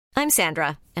I'm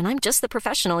Sandra, and I'm just the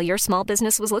professional your small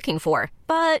business was looking for.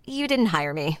 But you didn't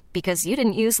hire me because you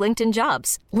didn't use LinkedIn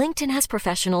Jobs. LinkedIn has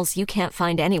professionals you can't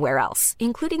find anywhere else,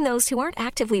 including those who aren't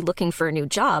actively looking for a new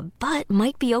job, but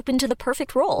might be open to the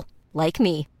perfect role, like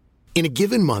me. In a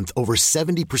given month, over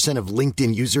 70% of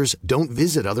LinkedIn users don't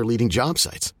visit other leading job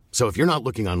sites. So if you're not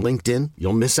looking on LinkedIn,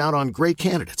 you'll miss out on great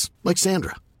candidates like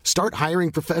Sandra. Start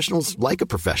hiring professionals like a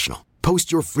professional.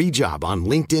 Post your free job on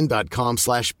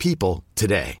linkedin.com/people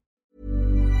today.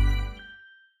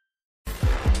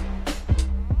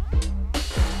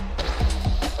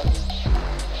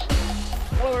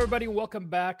 Hello, everybody. Welcome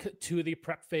back to the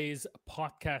Prep Phase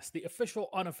podcast, the official,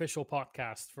 unofficial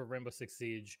podcast for Rainbow Six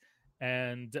Siege.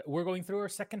 And we're going through our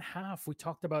second half. We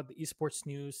talked about the esports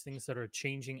news, things that are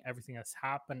changing, everything that's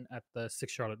happened at the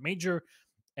Six Charlotte Major,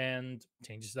 and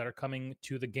changes that are coming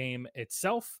to the game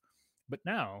itself. But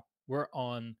now we're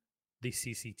on the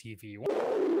CCTV. I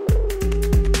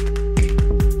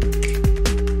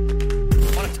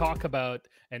want to talk about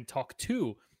and talk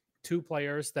to two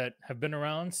players that have been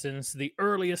around since the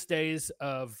earliest days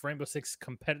of Rainbow Six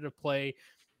competitive play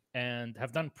and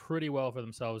have done pretty well for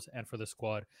themselves and for the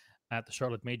squad at the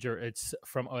Charlotte Major. It's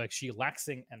from OXG,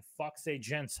 Laxing and Foxy.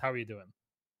 Gents, how are you doing?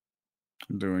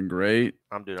 I'm doing great.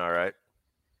 I'm doing all right.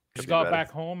 Just got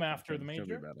back home after the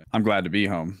Major. I'm glad to be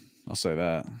home. I'll say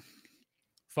that.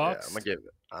 Fox, yeah,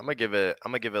 I'm gonna give it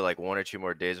like 1 or 2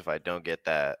 more days if I don't get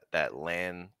the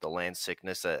land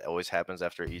sickness that always happens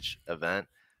after each event.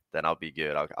 Then I'll be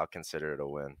good. I'll consider it a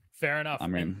win. Fair enough. I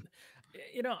mean,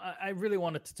 and, I really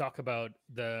wanted to talk about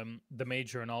the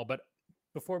Major and all, but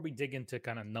before we dig into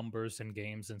kind of numbers and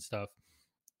games and stuff,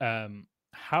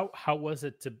 how was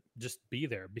it to just be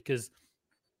there? Because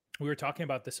we were talking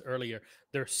about this earlier.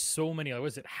 There's so many.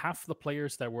 Was it half the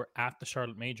players that were at the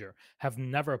Charlotte Major have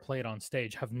never played on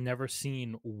stage, have never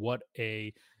seen what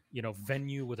a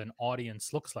venue with an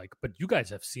audience looks like? But you guys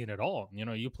have seen it all.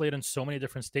 You played on so many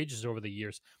different stages over the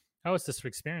years. How was this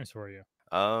experience for you?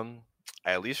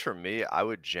 At least for me, I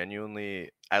would genuinely,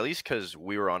 at least because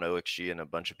we were on OXG and a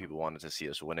bunch of people wanted to see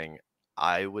us winning,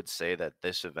 I would say that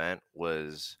this event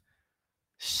was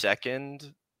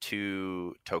second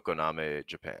to Tokoname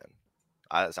Japan.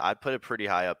 I put it pretty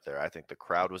high up there. I think the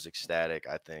crowd was ecstatic.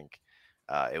 I think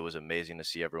it was amazing to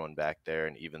see everyone back there.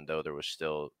 And even though there was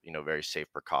still, very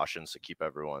safe precautions to keep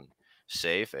everyone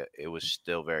safe, it was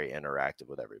still very interactive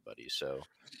with everybody. So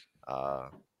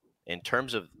in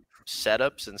terms of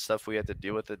setups and stuff we had to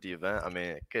deal with at the event, I mean,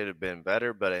 it could have been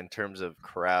better, but in terms of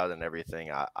crowd and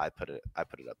everything, I put it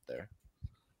up there.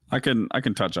 I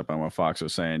can touch up on what Fox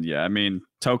was saying. Yeah, I mean,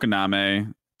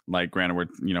 Tokoname, like, granted,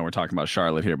 we're talking about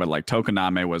Charlotte here, but like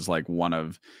Tokoname was like one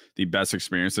of the best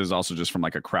experiences, also just from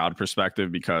like a crowd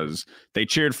perspective, because they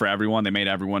cheered for everyone. They made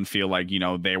everyone feel like,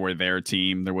 they were their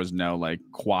team. There was no like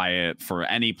quiet for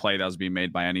any play that was being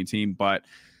made by any team. But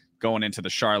going into the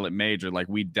Charlotte Major, like,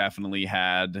 we definitely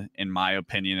had, in my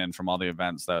opinion, and from all the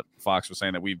events that Fox was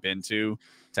saying that we've been to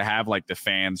have like the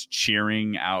fans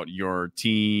cheering out your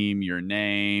team, your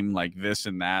name, like this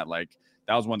and that, like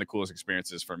that was one of the coolest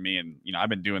experiences for me. And, I've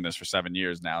been doing this for 7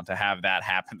 years now. To have that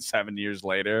happen 7 years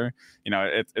later,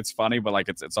 it's funny, but like,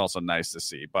 it's also nice to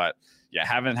see. But yeah,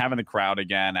 having the crowd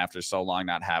again after so long,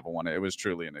 not having one, it was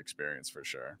truly an experience for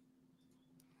sure.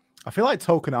 I feel like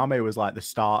Tokoname was like the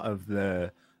start of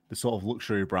the sort of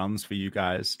luxury brands for you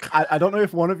guys. I don't know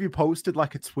if one of you posted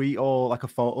like a tweet or like a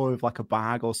photo of like a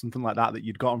bag or something like that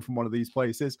you'd gotten from one of these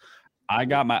places. I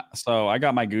got my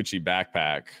Gucci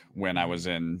backpack when I was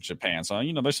in Japan. So,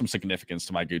 there's some significance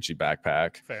to my Gucci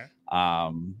backpack. Fair.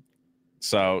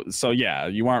 So yeah,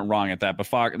 you aren't wrong at that.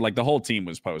 But like the whole team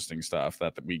was posting stuff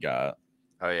that we got.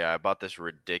 Oh yeah, I bought this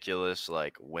ridiculous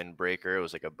like windbreaker. It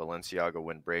was like a Balenciaga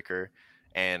windbreaker,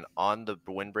 and on the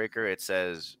windbreaker it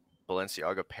says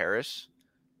Balenciaga Paris,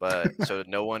 but so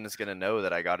no one is gonna know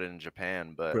that I got it in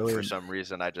Japan. But Brilliant. For some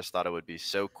reason, I just thought it would be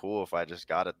so cool if I just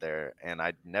got it there, and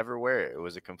I'd never wear it. It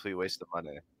was a complete waste of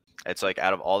money. It's like,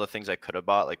 out of all the things I could have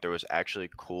bought, like, there was actually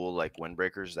cool like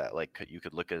windbreakers that like you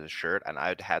could look at a shirt, and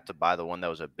I'd had to buy the one that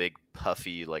was a big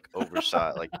puffy like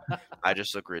oversized. Like, I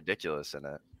just look ridiculous in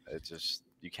it. It's just,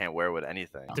 you can't wear it with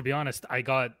anything. To be honest, I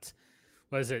got,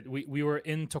 what is it? We were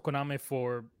in Tokoname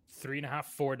for 3.5,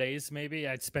 4 days maybe.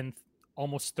 I'd spent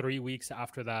almost 3 weeks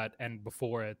after that and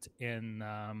before it in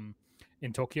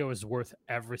Tokyo. Is worth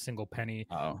every single penny.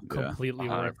 Completely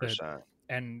worth it.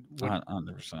 And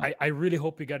 100%. I really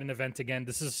hope we get an event again.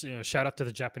 This is shout out to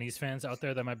the Japanese fans out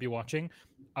there that might be watching.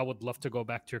 I would love to go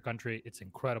back to your country. It's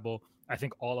incredible. I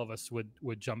think all of us would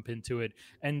jump into it.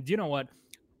 And you know what?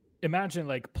 Imagine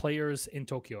like players in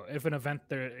Tokyo. If an event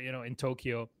there, in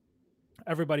Tokyo,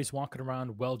 everybody's walking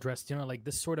around well dressed, like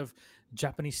this sort of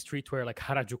Japanese streetwear, like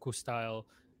Harajuku style,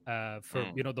 for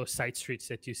those side streets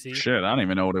that you see. Shit, I don't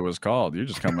even know what it was called. You're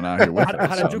just coming out here with it.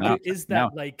 Harajuku is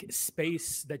that like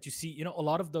space that you see. A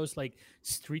lot of those like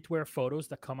streetwear photos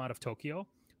that come out of Tokyo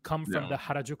come from the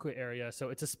Harajuku area. So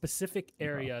it's a specific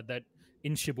area that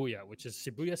in Shibuya, which is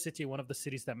Shibuya City, one of the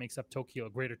cities that makes up Tokyo,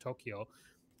 Greater Tokyo.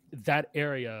 That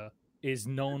area is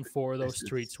known for those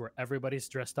streets where everybody's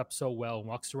dressed up so well,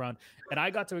 walks around. And I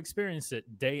got to experience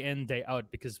it day in, day out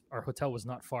because our hotel was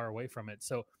not far away from it.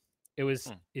 So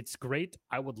it's great.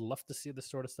 I would love to see this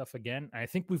sort of stuff again. I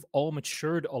think we've all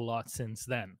matured a lot since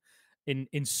then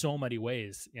in so many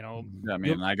ways, Yeah, I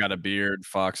mean, I got a beard.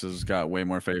 Fox has got way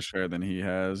more face hair than he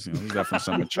has. There's definitely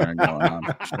some maturing going on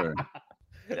for sure.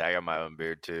 Yeah, I got my own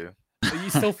beard too. Are you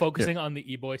still focusing on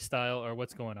the e-boy style, or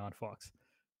what's going on, Fox?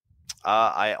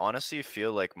 I honestly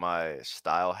feel like my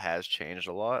style has changed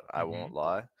a lot. I won't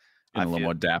lie. A little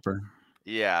more dapper.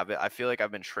 Yeah, but I feel like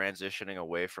I've been transitioning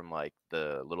away from like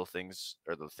the little things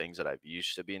or the things that I've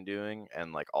used to be doing,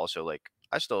 and like also like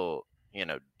I still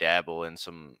dabble in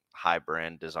some high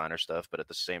brand designer stuff, but at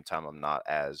the same time I'm not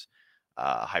as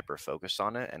hyper focused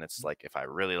on it. And it's like if I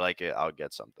really like it, I'll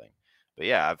get something. But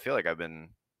yeah, I feel like I've been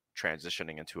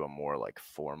transitioning into a more like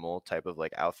formal type of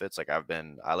like outfits. Like I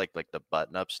like the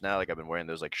button ups now. Like I've been wearing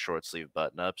those like short sleeve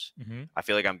button ups. I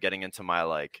feel like I'm getting into my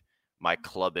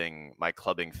clubbing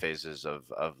phases of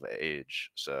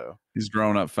age. So he's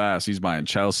growing up fast. He's buying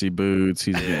Chelsea boots.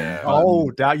 He's getting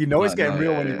he's getting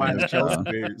real when he's buying the Chelsea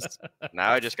boots.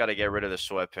 Now I just got to get rid of the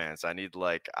sweatpants. I need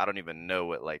I don't even know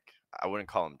what I wouldn't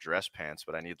call them dress pants,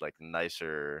 but I need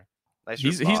nicer.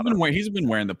 He's been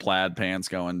wearing the plaid pants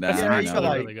going down. Yeah, he's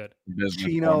got really good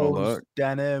chinos,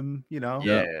 denim,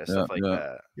 stuff like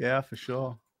that. Yeah, for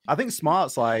sure. I think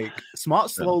Smart's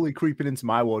slowly creeping into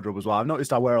my wardrobe as well. I've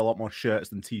noticed I wear a lot more shirts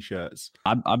than t-shirts.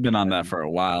 I've been on that for a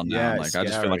while now. Yeah, I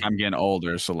just feel like I'm getting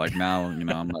older, so now I'm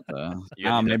at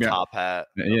the maybe top hat.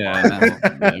 Yeah,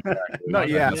 not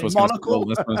yet. That's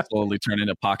gonna slowly turn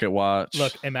into pocket watch.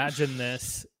 Look, imagine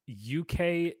this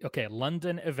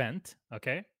London event,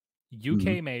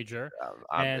 UK major,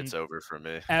 and it's over for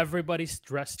me. Everybody's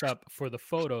dressed up for the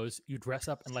photos. You dress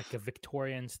up in like a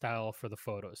Victorian style for the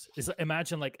photos.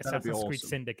 Imagine like Assassin's Creed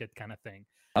Syndicate kind of thing.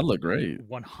 That'd look great.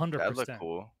 100%. That'd look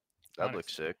cool. That'd look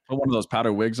sick. Put one of those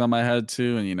powder wigs on my head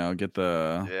too, and get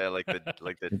the like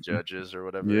the judges or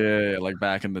whatever. Yeah, like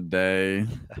back in the day.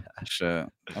 Shit,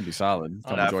 that'd be solid.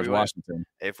 George Washington.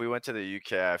 If we went to the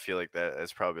UK, I feel like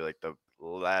that's probably like the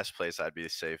last place I'd be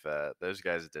safe at. Those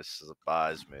guys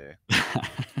despise me.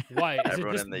 Why? Is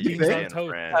everyone it just in the beans UK on and toast?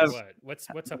 France.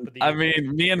 What's up with the? I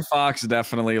mean, me and Fox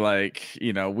definitely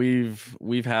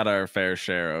we've had our fair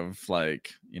share of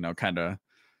kind of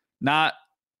not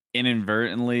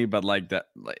inadvertently, but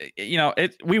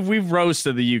we've rose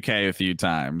to the UK a few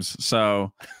times,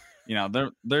 so.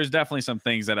 There's definitely some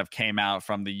things that have came out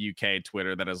from the UK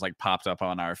Twitter that has popped up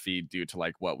on our feed due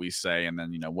to what we say and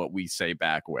then what we say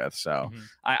back with. So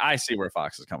I see where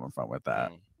Fox is coming from with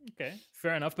that. Okay,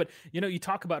 fair enough. But you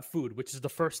talk about food, which is the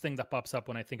first thing that pops up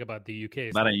when I think about the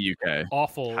UK. That ain't UK.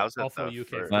 Awful UK.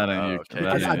 That ain't UK.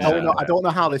 Okay. I don't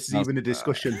know how this is even a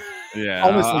discussion. Yeah,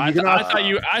 honestly,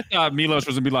 I thought Milos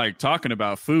was gonna be talking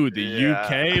about food. The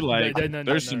UK,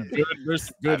 there's some good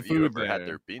Have food. You ever there. had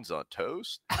their beans on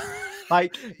toast?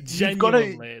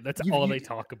 Genuinely, that's all they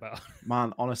talk about.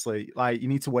 Man, honestly, you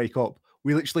need to wake up.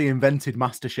 We literally invented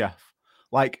MasterChef.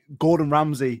 Gordon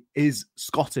Ramsay is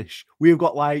Scottish. We've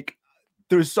got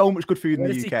there is so much good food in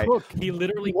the UK. He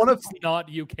literally not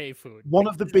UK food. One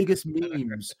of the biggest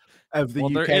memes of the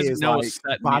UK is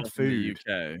bad food.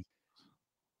 UK.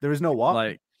 There is no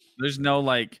what? There's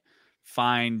no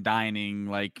fine dining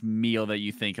meal that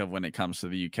you think of when it comes to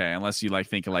the UK, unless you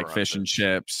think of fish and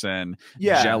chips and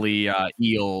jelly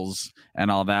eels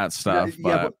and all that stuff.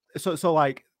 But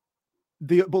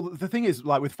the thing is,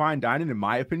 with fine dining, in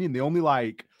my opinion, the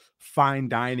only fine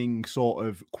dining sort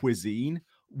of cuisine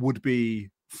would be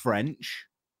French.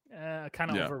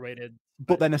 Kind of overrated.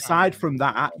 But then aside from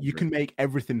that, you can make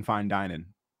everything fine dining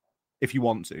if you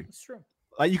want to. It's true.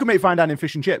 You can make fine dining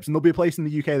fish and chips, and there'll be a place in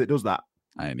the UK that does that.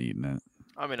 I ain't eating it.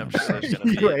 I mean, I'm sure there's gonna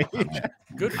be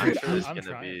good I'm food. sure there's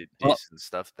gonna be decent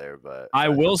stuff there, but I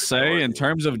will say, in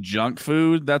terms of junk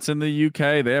food that's in the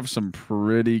UK, they have some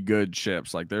pretty good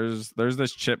chips. There's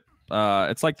this chip.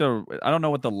 It's I don't know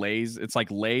what the Lay's. It's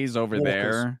Lay's over Walkers.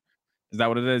 there. Is that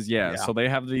what it is? Yeah. So they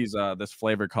have these this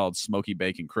flavor called smoky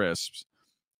bacon crisps,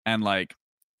 and that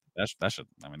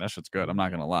shit's good. I'm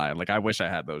not gonna lie. I wish I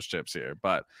had those chips here,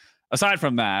 but aside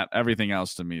from that, everything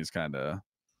else to me is kind of.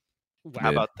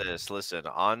 How about this? Listen,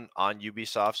 on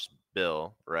Ubisoft's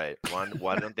Bill, right?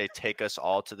 Why don't they take us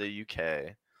all to the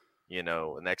UK,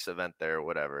 next event there or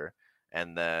whatever,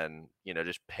 and then,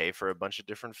 just pay for a bunch of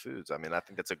different foods. I mean, I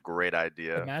think that's a great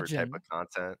idea for type Imagine of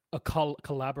content. a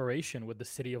collaboration with the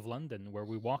city of London where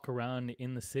we walk around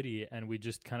in the city and we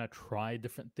just kind of try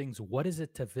different things. What is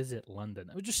it to visit London?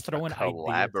 I would just throw an idea.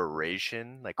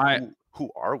 Collaboration? Like, who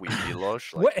are we, Milos?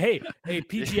 What, hey,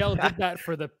 PGL did that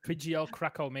for the PGL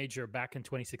Krakow Major back in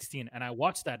 2016, and I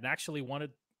watched that and actually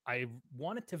wanted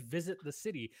to visit the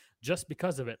city just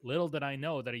because of it. Little did I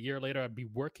know that a year later I'd be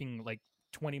working like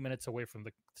 20 minutes away from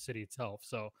the city itself.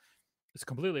 So it's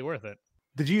completely worth it.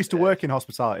 Did you used to work in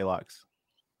hospitality, Lex?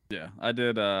 Yeah, I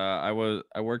did. I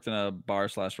worked in a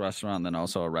bar/restaurant, and then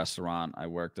also a restaurant. I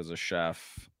worked as a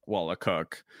chef, well, a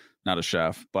cook, not a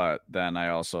chef. But then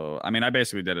I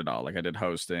basically did it all. Like I did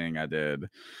hosting, I did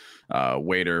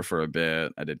waiter for a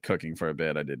bit, I did cooking for a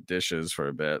bit, I did dishes for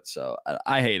a bit. So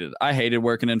I hated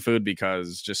working in food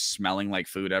because just smelling like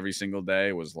food every single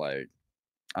day was like,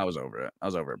 I was over it. I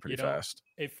was over it pretty fast.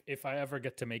 If I ever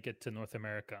get to make it to North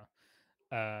America,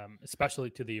 especially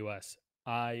to the US,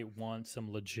 I want some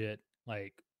legit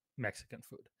like Mexican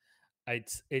food.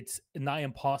 It's nigh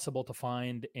impossible to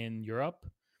find in Europe.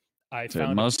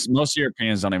 Dude, most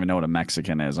Europeans don't even know what a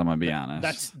Mexican is. I'm gonna be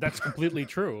honest. That's completely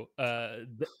true.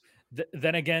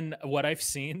 Then again, what I've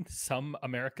seen, some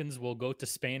Americans will go to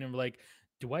Spain and be like,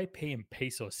 do I pay in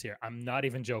pesos here? I'm not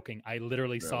even joking. I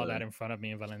literally saw that in front of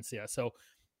me in Valencia. So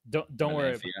don't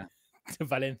worry.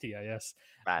 Valencia, yes.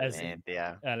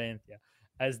 Valencia,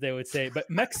 as they would say. But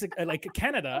Mexico, like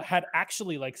Canada, had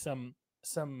actually like some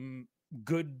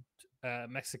good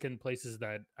Mexican places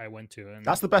that I went to, and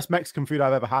that's the best Mexican food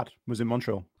I've ever had. Was in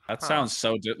Montreal. That sounds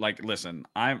so like. Listen,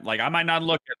 I might not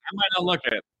look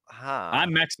it.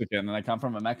 I'm Mexican and I come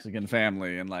from a Mexican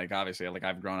family, and like obviously like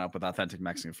I've grown up with authentic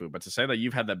Mexican food, but to say that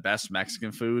you've had the best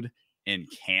Mexican food in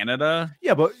Canada,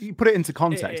 yeah, but you put it into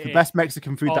context. The best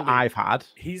Mexican food that I've had.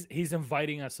 He's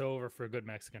inviting us over for good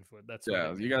Mexican food. That's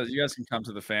you guys can come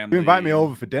to the family. You invite me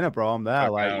over for dinner, bro. I'm there.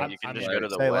 You can just go to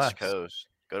the West Coast.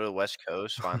 Go to the West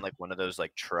Coast, find like one of those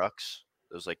like trucks,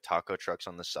 those like taco trucks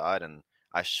on the side, and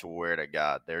I swear to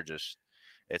God,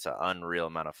 it's an unreal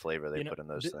amount of flavor they put in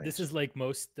those things. This is like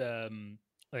most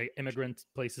like immigrant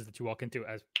places that you walk into.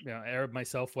 As Arab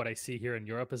myself, what I see here in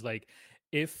Europe is like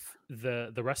if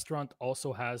the restaurant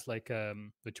also has like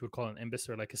what you would call an imbis,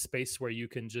 or like a space where you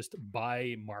can just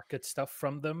buy market stuff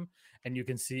from them, and you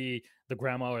can see the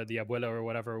grandma or the abuela or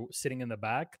whatever sitting in the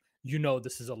back.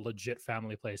 This is a legit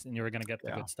family place, and you're going to get the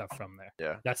good stuff from there.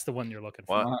 Yeah. That's the one you're looking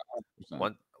for.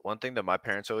 One thing that my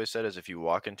parents always said is if you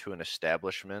walk into an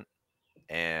establishment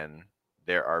and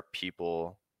there are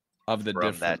people of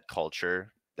from that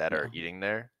culture that are eating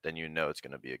there, then it's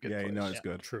going to be a good place. Yeah, it's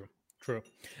good. True.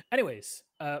 Anyways,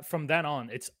 from then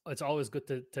on, it's always good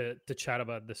to chat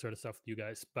about this sort of stuff with you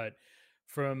guys. But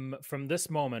from this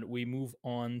moment, we move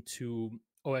on to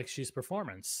OXG's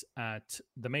performance at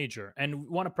the major, and we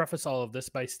want to preface all of this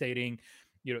by stating,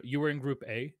 you were in Group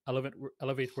A.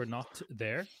 Elevate were not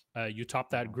there. You topped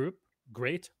that group,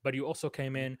 great, but you also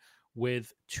came in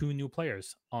with 2 new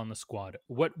players on the squad.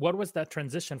 What was that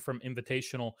transition from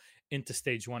Invitational into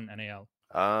Stage 1 NAL?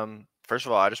 First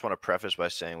of all, I just want to preface by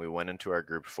saying we went into our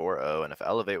group 4-0, and if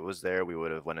Elevate was there, we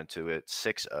would have went into it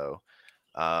 6-0.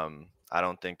 I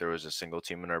don't think there was a single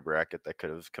team in our bracket that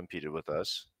could have competed with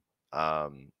us.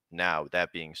 Now,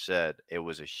 that being said, it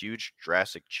was a huge,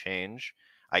 drastic change,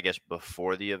 I guess,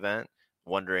 before the event,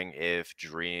 wondering if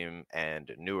Dream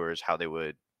and Newers, how they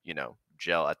would,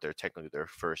 gel at technically their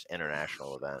first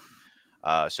international event.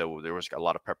 So there was a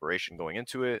lot of preparation going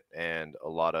into it and a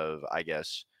lot of, I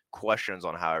guess, questions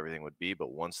on how everything would be.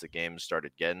 But once the game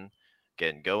started getting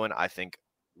going, I think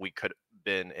we could have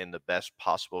been in the best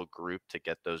possible group to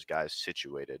get those guys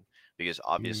situated, because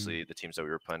obviously the teams that we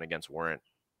were playing against weren't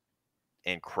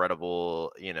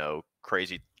incredible,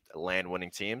 crazy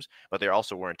land-winning teams, but they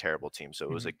also weren't terrible teams. So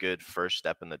it was a good first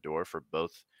step in the door for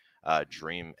both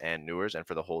Dream and Newers, and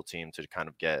for the whole team to kind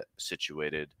of get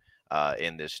situated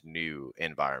in this new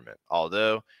environment.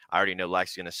 Although I already know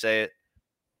Lax is going to say it,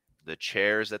 the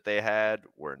chairs that they had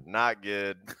were not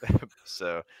good.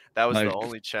 So that was the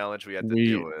only challenge we had to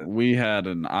deal with. We had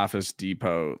an Office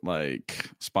Depot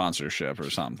sponsorship or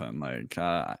something.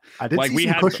 I did see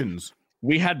some cushions.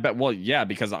 We had,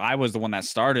 because I was the one that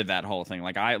started that whole thing.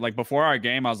 Before our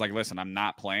game, I was like, listen, I'm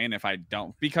not playing if I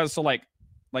don't, because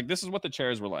this is what the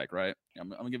chairs were like, right? I'm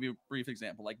gonna give you a brief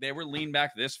example. They were leaned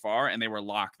back this far and they were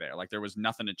locked there. There was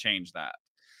nothing to change that.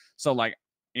 So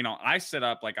I sit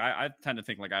up, I tend to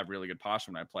think I have really good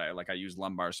posture when I play. I use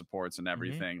lumbar supports and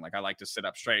everything. I like to sit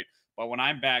up straight. But when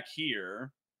I'm back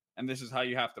here, and this is how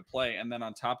you have to play. And then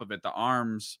on top of it, the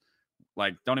arms,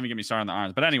 like, don't even get me started on the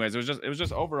arms. But anyways, it was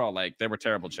just overall, like, they were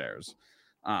terrible chairs.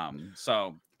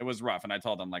 So it was rough. And I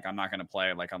told them, like, I'm not going to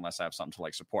play, like, unless I have something to,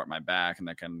 like, support my back and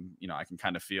that can, I can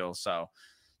kind of feel. So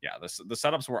yeah, the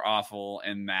setups were awful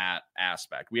in that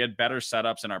aspect. We had better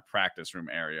setups in our practice room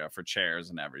area for chairs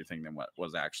and everything than what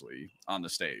was actually on the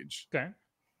stage. Okay.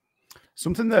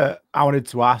 Something that I wanted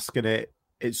to ask, and it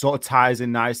sort of ties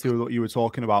in nicely with what you were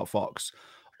talking about, Fox.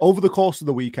 Over the course of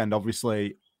the weekend,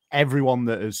 obviously, everyone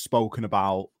that has spoken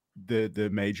about the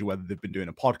major, whether they've been doing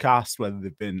a podcast, whether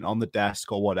they've been on the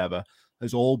desk or whatever,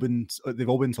 they've all been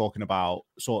talking about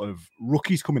sort of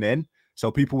rookies coming in. So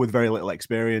people with very little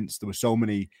experience. There were so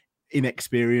many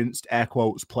inexperienced, air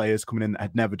quotes, players coming in that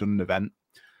had never done an event.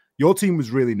 Your team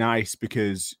was really nice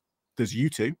because there's you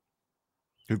two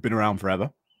who've been around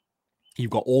forever. You've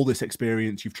got all this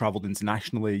experience. You've traveled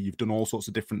internationally. You've done all sorts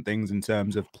of different things in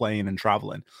terms of playing and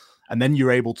traveling. And then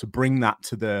you're able to bring that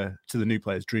to the new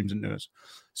players, dreams and doers.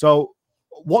 So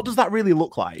what does that really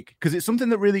look like? Because it's something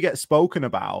that really gets spoken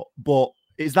about, but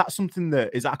is that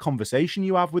a conversation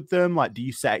you have with them? Like, do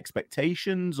you set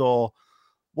expectations, or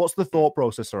what's the thought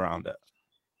process around it?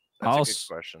 That's a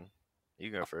good question. You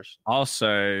go first. I'll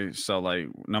say, so, like,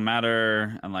 no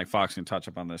matter, and like Fox can touch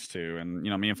up on this too. And,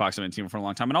 me and Fox have been teaming for a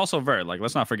long time. And also Vert, like,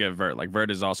 let's not forget Vert. Like, Vert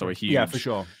is also a huge for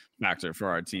sure factor for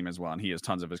our team as well. And he has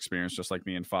tons of experience, just like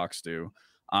me and Fox do.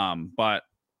 But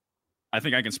I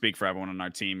think I can speak for everyone on our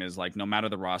team is, like, no matter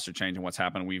the roster change and what's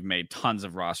happened, we've made tons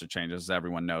of roster changes, as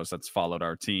everyone knows that's followed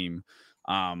our team.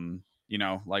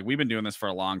 Like, we've been doing this for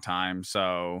a long time.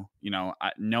 So,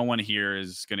 no one here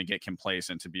is going to get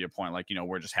complacent to be a point like,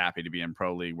 we're just happy to be in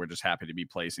Pro League. We're just happy to be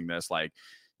placing this. Like,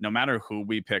 no matter who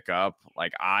we pick up,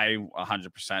 like, I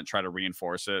 100% try to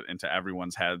reinforce it into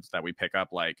everyone's heads that we pick up.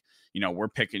 Like, we're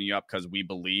picking you up because we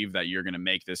believe that you're going to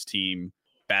make this team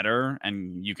better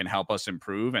and you can help us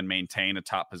improve and maintain a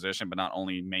top position, but not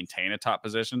only maintain a top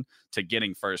position to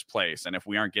getting first place. And if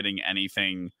we aren't getting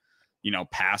anything,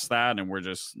 past that and we're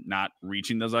just not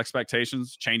reaching those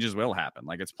expectations, changes will happen.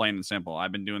 Like, it's plain and simple.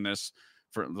 I've been doing this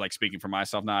for, like, speaking for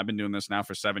myself now, I've been doing this now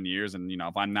for 7 years. And,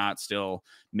 if I'm not still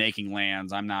making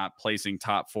lands, I'm not placing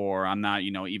top 4, I'm not,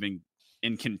 even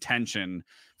in contention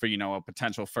for, a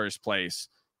potential first place,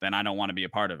 then I don't want to be a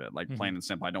part of it. Like, plain and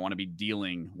simple. I don't want to be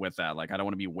dealing with that. Like, I don't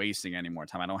want to be wasting any more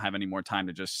time. I don't have any more time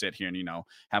to just sit here and,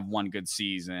 have one good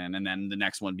season and then the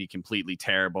next one be completely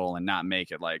terrible and not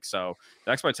make it. Like, so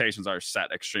the expectations are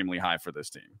set extremely high for this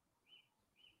team.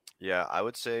 Yeah, I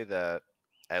would say that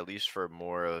at least for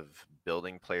more of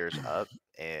building players up,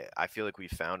 I feel like we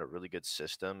found a really good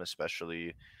system,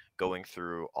 especially going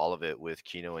through all of it with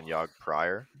Kino and Yogg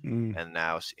prior, and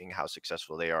now seeing how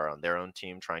successful they are on their own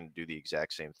team, trying to do the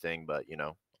exact same thing, but,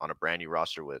 on a brand new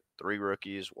roster with 3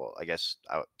 rookies. Well, I guess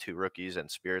 2 rookies and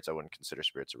Spirits. I wouldn't consider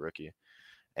Spirits a rookie.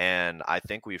 And I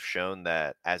think we've shown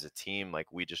that as a team,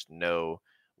 like, we just know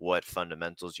what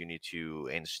fundamentals you need to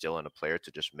instill in a player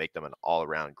to just make them an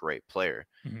all-around great player.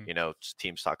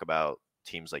 Teams talk about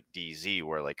teams like DZ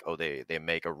where, like, they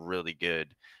make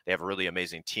they have a really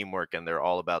amazing teamwork and they're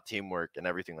all about teamwork and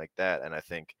everything like that. And I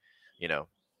think,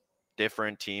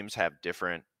 different teams have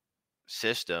different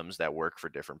systems that work for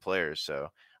different players. So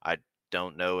I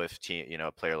don't know if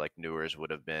a player like Newers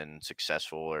would have been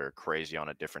successful or crazy on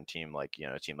a different team, like,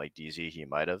 a team like DZ. He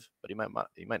might have, but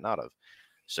he might not have.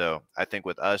 So I think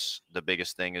with us, the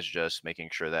biggest thing is just making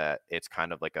sure that it's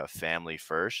kind of like a family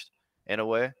first in a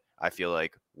way. I feel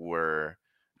like we're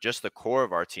just the core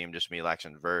of our team, just me, Lax,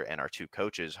 and Vert, and our 2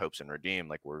 coaches, Hopes and Redeem.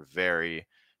 Like, we're very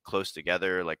close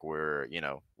together. Like, we're,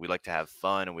 we like to have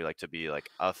fun and we like to be like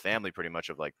a family pretty much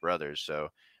of like brothers. So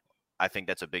I think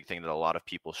that's a big thing that a lot of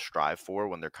people strive for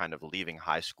when they're kind of leaving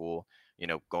high school,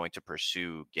 going to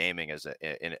pursue gaming as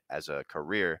a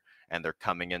career, and they're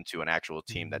coming into an actual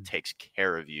team that takes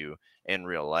care of you in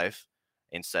real life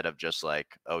instead of just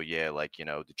like, oh yeah, like,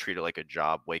 to treat it like a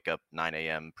job, wake up 9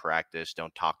 a.m., practice,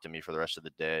 don't talk to me for the rest of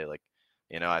the day. Like,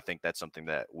 I think that's something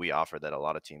that we offer that a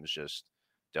lot of teams just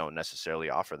don't necessarily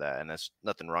offer that. And that's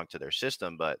nothing wrong to their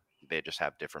system, but they just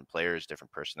have different players,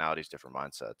 different personalities, different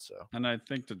mindsets. So, and I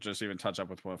think to just even touch up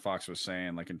with what Fox was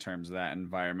saying, like, in terms of that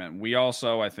environment, we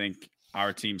also, I think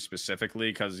our team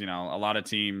specifically, because, a lot of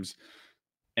teams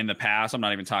in the past, I'm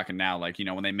not even talking now, like,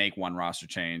 when they make 1 roster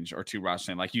change or 2 roster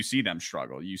change, like, you see them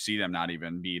struggle. You see them not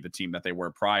even be the team that they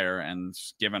were prior. And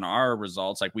given our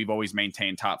results, like, we've always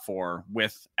maintained top 4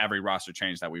 with every roster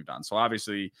change that we've done. So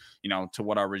obviously, to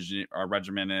what our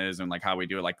regimen is and like how we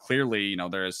do it, like, clearly,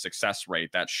 there is success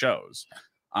rate that shows.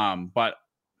 But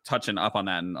touching up on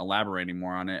that and elaborating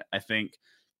more on it, I think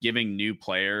giving new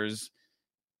players,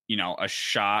 a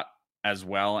shot as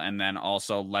well. And then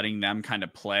also letting them kind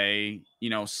of play,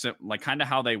 like kind of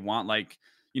how they want. Like,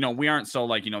 we aren't so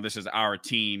like, this is our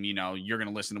team, you're going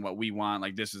to listen to what we want.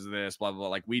 Like, this is this, blah, blah, blah.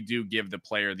 Like, we do give the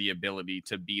player the ability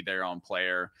to be their own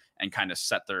player and kind of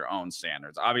set their own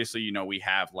standards. Obviously, we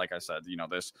have, like I said,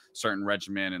 this certain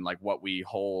regimen and like what we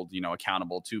hold,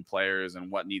 accountable to players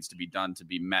and what needs to be done to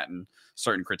be met in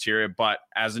certain criteria. But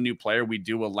as a new player, we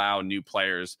do allow new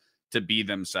players to be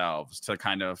themselves, to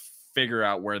kind of figure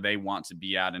out where they want to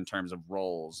be at in terms of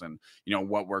roles and,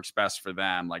 what works best for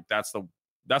them. Like, that's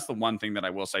the one thing that I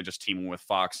will say, just teaming with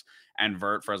Fox and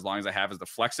Vert for as long as I have, is the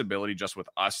flexibility. Just with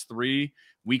us three,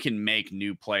 we can make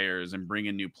new players and bring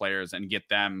in new players and get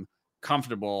them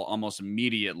comfortable almost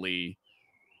immediately,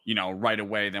 right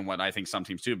away, than what I think some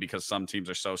teams do, because some teams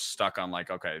are so stuck on like,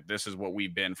 okay, this is what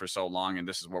we've been for so long and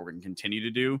this is what we're going to continue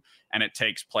to do. And it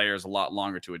takes players a lot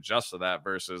longer to adjust to that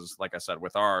versus, like I said,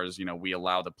 with ours, we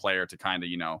allow the player to kind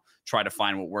of, try to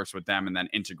find what works with them and then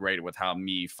integrate it with how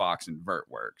me, Fox, and Vert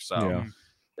work. So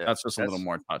that's just a little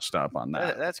more touched up on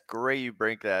that. That's great you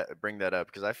bring that up,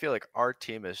 because I feel like our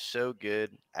team is so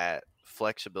good at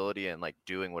flexibility and like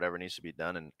doing whatever needs to be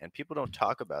done, and people don't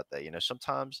talk about that.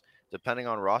 Sometimes depending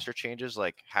on roster changes,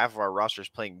 like half of our roster is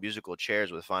playing musical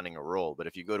chairs with finding a role. But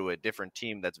if you go to a different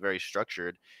team that's very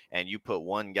structured and you put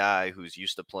one guy who's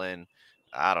used to playing,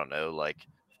 I don't know,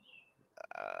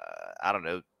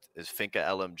 is Finca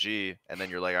LMG, and then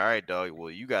you're like, all right, dog,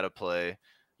 well, you got to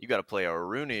play a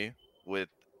Rooney with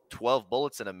 12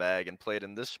 bullets in a mag and play it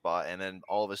in this spot, and then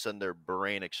all of a sudden their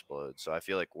brain explodes. So I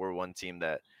feel like we're one team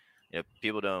that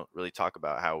people don't really talk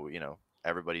about how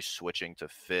everybody's switching to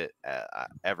fit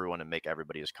everyone and make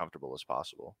everybody as comfortable as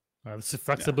possible. This is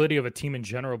flexibility of a team in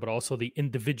general, but also the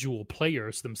individual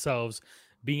players themselves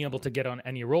being able to get on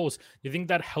any roles. Do you think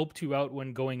that helped you out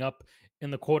when going up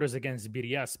in the quarters against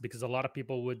BDS? Because a lot of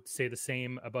people would say the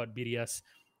same about BDS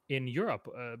in Europe.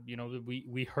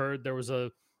 We heard there was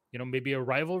maybe a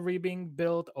rivalry being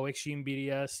built, OXG and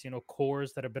BDS,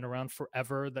 cores that have been around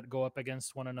forever that go up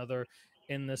against one another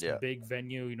in this big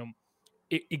venue.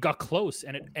 It got close,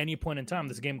 and at any point in time,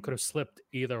 this game could have slipped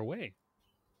either way.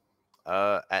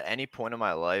 At any point in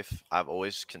my life, I've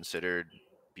always considered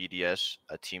BDS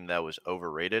a team that was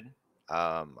overrated.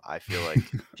 I feel like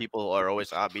people are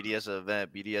always, BDS is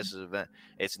an event.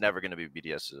 It's never going to be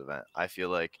BDS's event. I feel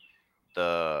like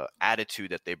the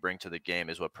attitude that they bring to the game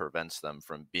is what prevents them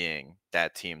from being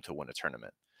that team to win a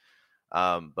tournament.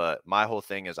 But my whole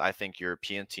thing is, I think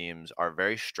European teams are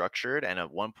very structured, and at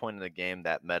one point in the game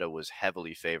that meta was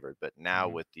heavily favored. But now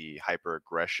with the hyper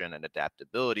aggression and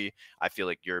adaptability, I feel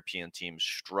like European teams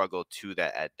struggle to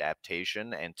that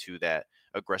adaptation and to that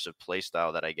aggressive play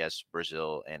style that I guess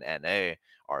Brazil and NA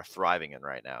are thriving in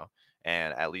right now.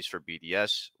 And at least for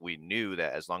BDS, we knew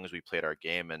that as long as we played our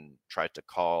game and tried to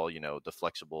call, the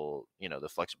flexible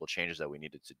changes that we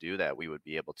needed to do, that we would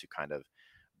be able to kind of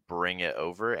bring it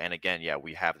over. And again,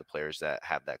 we have the players that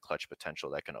have that clutch potential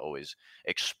that can always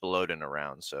explode in a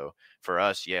round. So for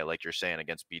us, like you're saying,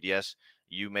 against BDS,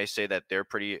 you may say that they're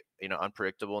pretty,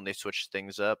 unpredictable and they switch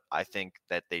things up. I think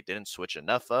that they didn't switch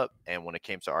enough up. And when it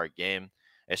came to our game,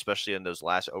 especially in those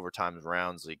last overtime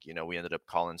rounds, like, we ended up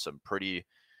calling some pretty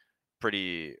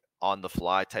on the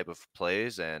fly type of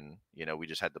plays, and we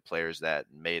just had the players that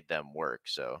made them work.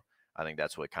 So I think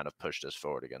that's what kind of pushed us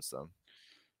forward against them.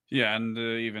 Yeah, and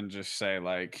to even just say,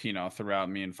 like, throughout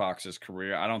me and Fox's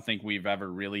career, I don't think we've ever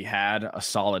really had a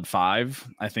solid five.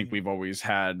 I think we've always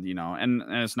had, and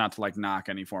it's not to like knock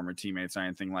any former teammates or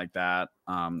anything like that.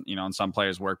 And some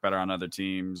players work better on other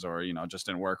teams or, just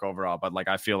didn't work overall. But like,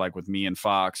 I feel like with me and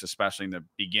Fox, especially in the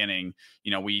beginning,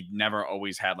 we never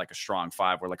always had like a strong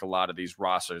five where like a lot of these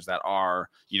rosters that are,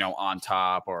 on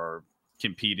top or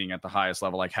competing at the highest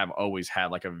level, like have always had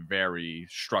like a very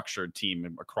structured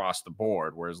team across the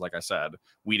board. Whereas, like I said,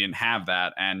 we didn't have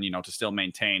that. And, to still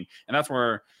maintain. And that's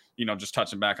where, just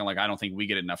touching back on, like, I don't think we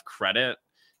get enough credit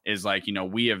is like,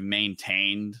 we have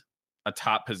maintained a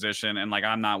top position. And like,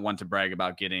 I'm not one to brag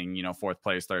about getting, fourth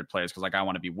place, third place, because like I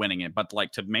want to be winning it. But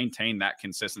like to maintain that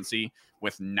consistency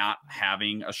with not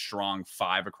having a strong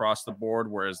five across the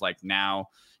board. Whereas like now,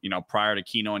 prior to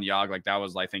Kino and Yog, like that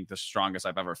was, I think, the strongest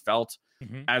I've ever felt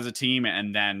as a team.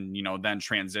 And then, then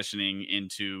transitioning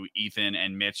into Ethan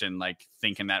and Mitch and like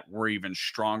thinking that we're even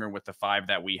stronger with the five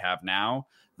that we have now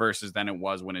versus than it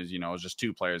was when it was just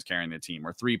two players carrying the team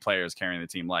or three players carrying the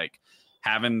team. Like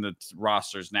having the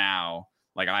rosters now,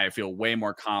 like I feel way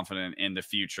more confident in the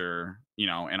future, in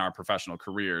our professional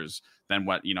careers than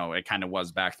what, it kind of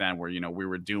was back then where, we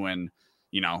were doing,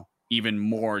 even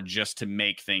more just to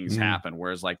make things happen.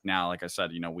 Whereas like now, like I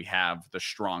said, we have the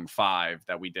strong five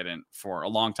that we didn't for a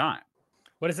long time.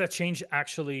 What does that change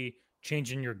actually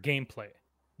change in your gameplay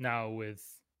now with,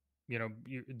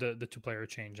 the 2-player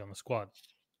change on the squad?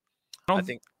 I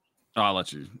think I'll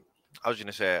let you. I was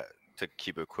gonna say, to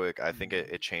keep it quick, I think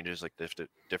it changes like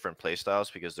different play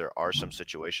styles, because there are some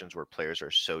situations where players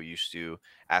are so used to,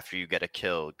 after you get a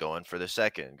kill, going for the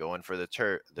second, going for the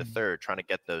third, trying to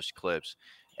get those clips.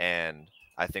 And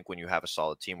I think when you have a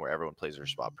solid team where everyone plays their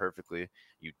spot perfectly,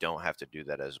 you don't have to do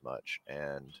that as much.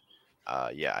 And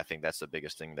yeah, I think that's the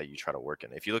biggest thing that you try to work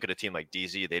in. If you look at a team like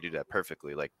DZ, they do that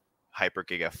perfectly. Like Hyper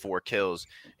could get 4 kills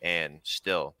and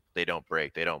still they don't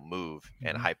break, they don't move,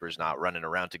 and Hyper's not running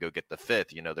around to go get the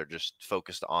 5th. They're just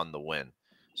focused on the win.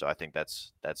 So I think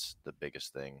that's the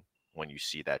biggest thing when you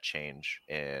see that change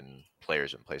in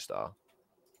players and playstyle.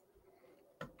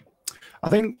 I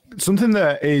think something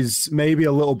that is maybe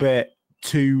a little bit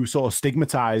too sort of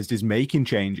stigmatized is making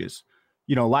changes.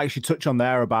 Like you touch on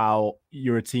there about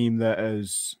you're a team that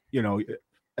has,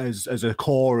 as a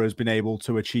core has been able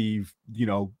to achieve,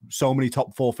 so many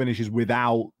top 4 finishes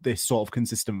without this sort of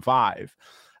consistent 5.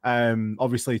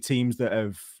 Obviously teams that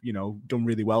have, done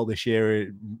really well this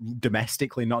year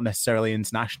domestically, not necessarily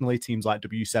internationally, teams like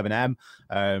W7M,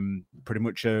 pretty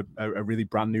much a really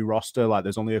brand new roster. Like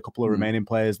there's only a couple of remaining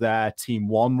players there. Team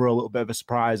 1 were a little bit of a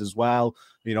surprise as well.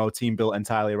 A team built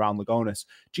entirely around Lagonis.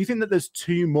 Do you think that there's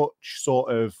too much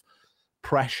sort of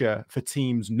pressure for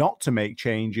teams not to make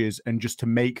changes and just to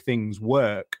make things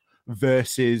work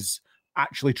versus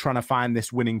actually trying to find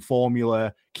this winning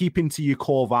formula, keeping to your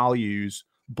core values,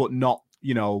 but not,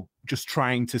 just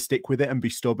trying to stick with it and be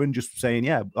stubborn, just saying,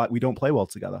 yeah, like we don't play well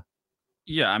together?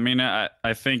 Yeah, I mean,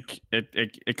 I think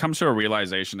it comes to a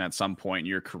realization at some point in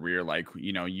your career, like,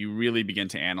 you really begin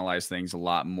to analyze things a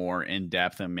lot more in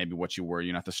depth than maybe what you were,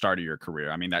 at the start of your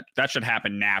career. I mean, that should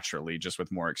happen naturally just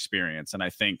with more experience. And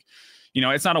I think,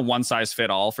 it's not a one size fit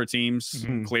all for teams.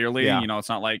 Clearly, Yeah. it's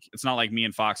not like me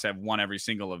and Fox have won every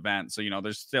single event. So,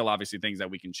 there's still obviously things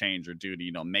that we can change or do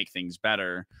to, make things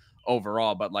better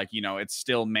overall, but like, it's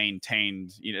still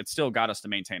maintained, it's still got us to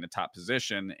maintain a top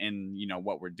position in,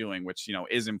 what we're doing, which,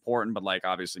 is important, but like,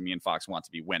 obviously me and Fox want to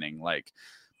be winning, like,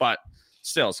 but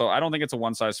still, so I don't think it's a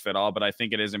one size fit all, but I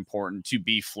think it is important to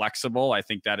be flexible. I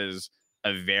think that is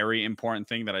a very important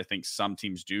thing that I think some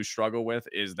teams do struggle with,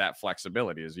 is that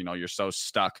flexibility. Is, you're so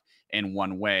stuck in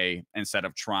one way instead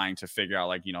of trying to figure out,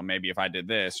 like, maybe if I did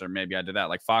this or maybe I did that.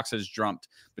 Like Fox has jumped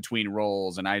between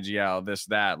roles and IGL, this,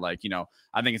 that. Like,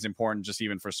 I think it's important just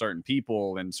even for certain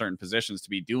people in certain positions to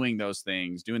be doing those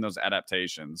things, doing those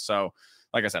adaptations. So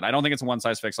like I said, I don't think it's a one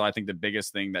size fits all. I think the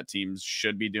biggest thing that teams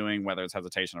should be doing, whether it's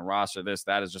hesitation of roster, this,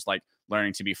 that, is just like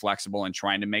learning to be flexible and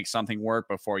trying to make something work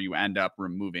before you end up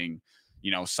removing,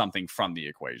 something from the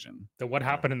equation. So what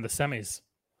happened in the semis?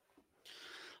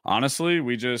 Honestly,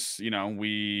 we just,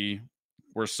 we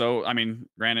were so, I mean,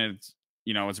 granted,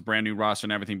 it's a brand new roster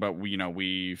and everything, but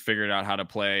we figured out how to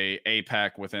play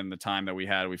APAC within the time that we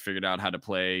had. We figured out how to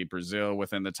play Brazil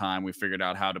within the time. We figured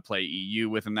out how to play EU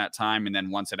within that time. And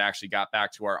then once it actually got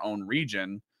back to our own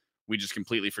region, we just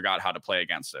completely forgot how to play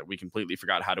against it. We completely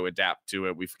forgot how to adapt to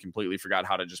it. We completely forgot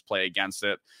how to just play against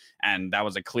it. And that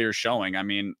was a clear showing. I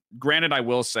mean, granted, I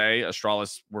will say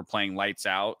Astralis were playing lights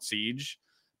out Siege,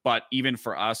 but even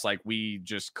for us, like, we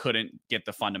just couldn't get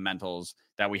the fundamentals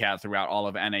that we had throughout all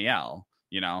of NAL,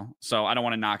 So I don't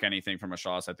want to knock anything from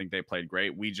Astralis. I think they played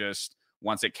great. We just,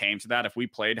 once it came to that, if we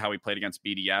played how we played against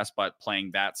BDS, but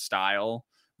playing that style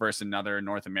versus another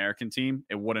North American team,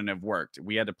 it wouldn't have worked.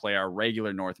 We had to play our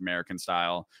regular North American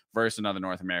style versus another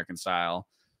North American style.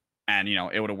 And,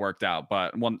 it would have worked out.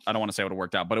 But I don't want to say it would have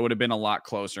worked out, but it would have been a lot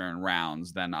closer in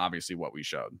rounds than obviously what we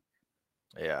showed.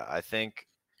 Yeah, I think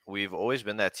we've always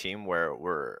been that team where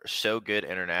we're so good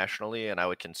internationally, and I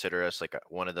would consider us like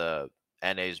one of the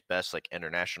NA's best like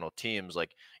international teams.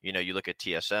 Like, you look at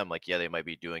TSM, like, yeah, they might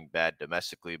be doing bad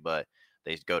domestically, but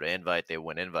they go to invite, they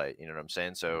win invite. You know what I'm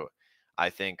saying? So I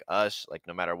think us, like,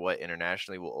 no matter what,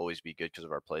 internationally, will always be good because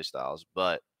of our play styles.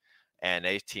 But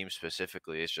NA team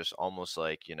specifically, it's just almost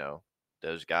like,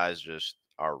 those guys just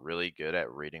are really good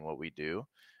at reading what we do,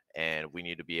 and we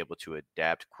need to be able to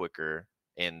adapt quicker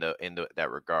in that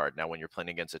regard. Now, when you're playing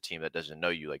against a team that doesn't know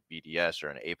you, like BDS or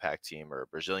an APAC team or a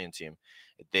Brazilian team,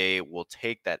 they will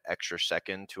take that extra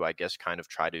second to, I guess, kind of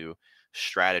try to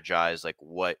strategize like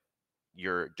what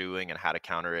you're doing and how to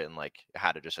counter it and like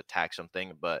how to just attack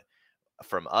something. But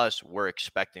from us, we're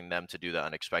expecting them to do the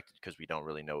unexpected because we don't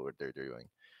really know what they're doing.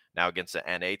 Now, against the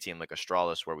NA team like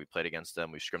Astralis, where we played against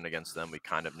them, we scrimmed against them, we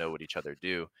kind of know what each other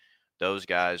do. Those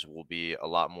guys will be a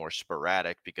lot more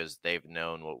sporadic because they've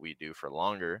known what we do for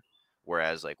longer.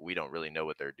 whereas like we don't really know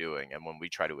what they're doing. And when we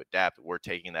try to adapt, we're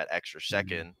taking that extra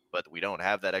second, but we don't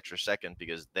have that extra second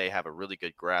because they have a really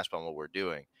good grasp on what we're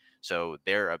doing. So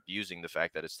they're abusing the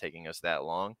fact that it's taking us that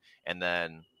long, and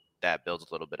then that builds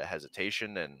a little bit of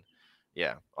hesitation. And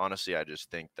yeah, honestly, I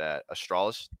just think that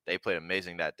Astralis, they played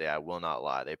amazing that day. I will not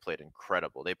lie. They played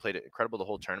incredible. They played incredible the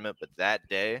whole tournament, but that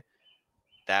day,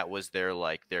 that was their,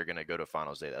 like, they're going to go to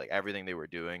finals day. Like, everything they were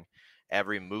doing,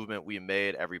 every movement we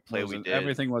made, every play we did.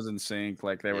 Everything was in sync.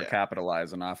 Like, they were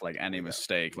capitalizing off, like, any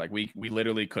mistake. Like, we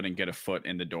literally couldn't get a foot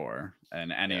in the door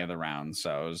in any of the rounds.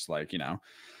 So it was like, you know,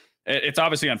 it's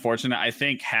obviously unfortunate. I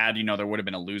think had, you know, there would have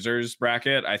been a losers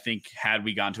bracket. I think had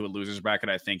we gone to a losers bracket,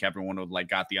 I think everyone would like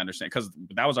got the understanding, because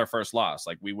that was our first loss.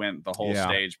 Like, we went the whole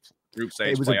stage, group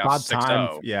stage, it was playoffs, a bad time.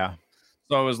 6-0. Yeah.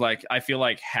 So it was like, I feel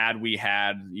like had we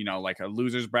had, you know, like a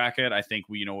losers bracket, I think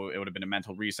we, you know, it would have been a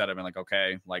mental reset. I've been like,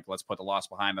 okay, like, let's put the loss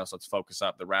behind us. Let's focus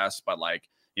up the rest. But like,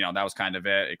 you know, that was kind of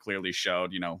it. It clearly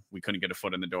showed, you know, we couldn't get a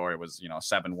foot in the door. It was, you know,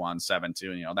 7-1, 7-2,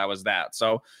 you know, that was that.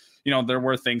 So, you know, there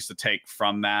were things to take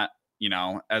from that. You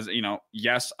know, as you know,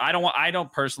 yes, I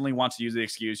don't personally want to use the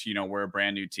excuse, you know, we're a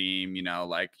brand new team, you know,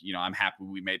 like, you know, I'm happy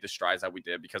we made the strides that we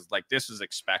did, because like, this is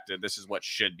expected. This is what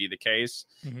should be the case.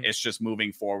 It's just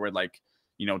moving forward, like,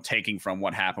 you know, taking from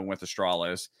what happened with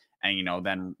Astralis and, you know,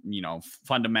 then, you know,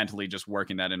 fundamentally just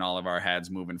working that in all of our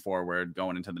heads moving forward,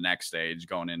 going into the next stage,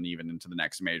 going in even into the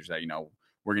next major, that, you know,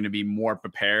 we're going to be more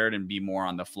prepared and be more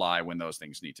on the fly when those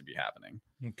things need to be happening.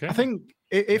 Okay. I think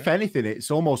if anything,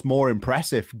 it's almost more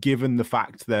impressive given the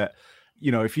fact that,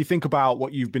 you know, if you think about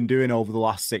what you've been doing over the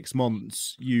last 6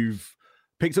 months, you've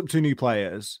picked up 2 new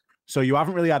players. So you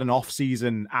haven't really had an off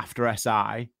season after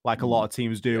SI like a lot of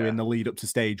teams do in the lead up to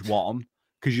stage 1.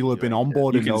 Because you'll have been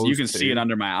onboarding those. You can see it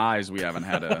under my eyes. We haven't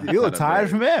had a. You look tired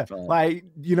from it. Like,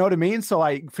 you know what I mean? So,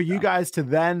 like, for you guys to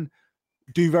then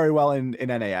do very well in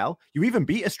NAL, you even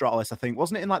beat Astralis, I think,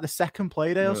 wasn't it, in like the second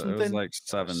play day or something? It was like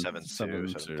 7-2 or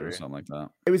 7-2, something like that.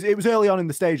 It was early on in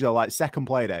the stage though, like second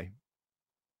play day.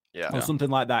 Yeah. Or something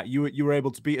like that. You were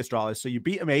able to beat Astralis, so you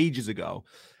beat them ages ago.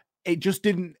 It just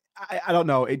didn't. I don't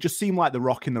know. It just seemed like the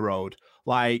rock in the road.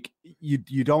 Like,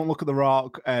 you don't look at the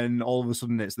rock and all of a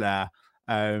sudden it's there.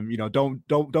 You know, don't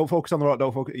focus on the rock,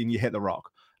 don't focus, and you hit the rock.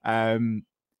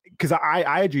 Because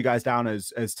I had you guys down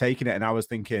as taking it, and I was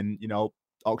thinking, you know,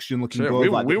 Oxygen looking good.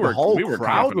 Like, the whole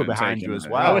crowd were behind you as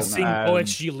well. I was seeing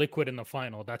OXG Liquid in the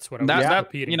final. That's what I was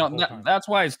repeating. You know, that's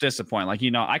why it's disappointing. Like,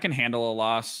 you know, I can handle a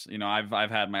loss. You know,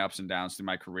 I've had my ups and downs through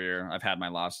my career. I've had my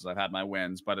losses. I've had my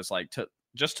wins. But it's like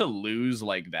to lose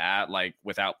like that, like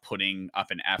without putting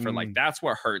up an effort, like that's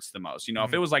what hurts the most. You know,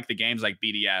 if it was like the games like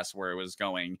BDS where it was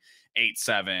going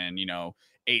 8-7, you know,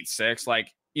 8-6,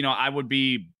 like, you know,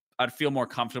 I'd feel more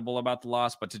comfortable about the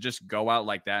loss. But to just go out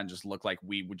like that and just look like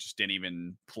we just didn't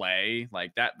even play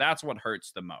like that's what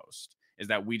hurts the most, is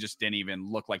that we just didn't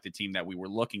even look like the team that we were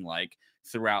looking like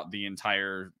throughout the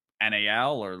entire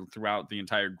NAL or throughout the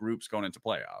entire groups going into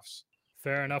playoffs.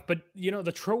 Fair enough. But, you know,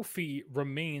 the trophy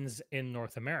remains in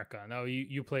North America. Now,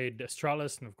 you played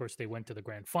Astralis, and of course they went to the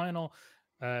grand final.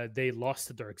 They lost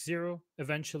to Dark Zero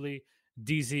eventually.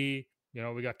 DZ, you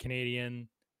know, we got Canadian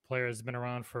players, been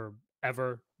around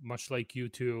forever, much like you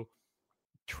two.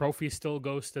 Trophy still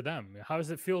goes to them. How does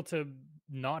it feel to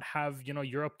not have, you know,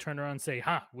 Europe turn around and say,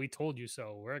 we told you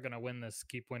so. We're going to win this.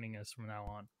 Keep winning this from now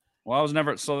on. Well, I was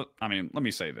never. So, I mean, let me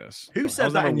say this. Who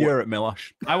said that in Europe,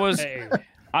 Milosh? I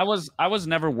was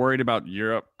never worried about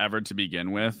Europe ever to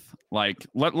begin with. Like,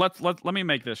 let me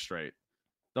make this straight.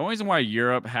 The only reason why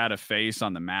Europe had a face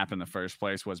on the map in the first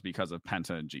place was because of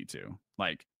Penta and G2.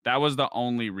 Like, that was the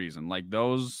only reason. Like,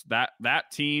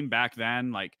 that team back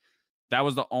then, like, that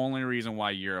was the only reason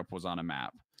why Europe was on a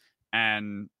map.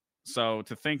 And so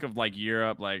to think of like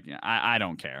Europe, like, I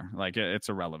don't care. Like, it's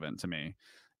irrelevant to me.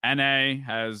 NA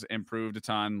has improved a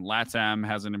ton. LATAM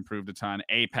hasn't improved a ton.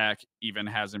 APAC even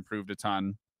has improved a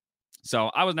ton.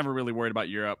 So I was never really worried about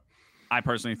Europe. I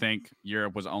personally think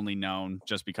Europe was only known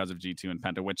just because of G2 and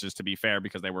Penta, which is, to be fair,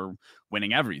 because they were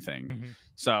winning everything.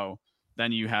 So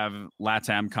then you have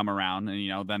LATAM come around and, you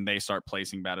know, then they start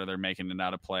placing better. They're making it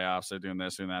out of playoffs. They're doing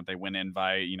this and that. They win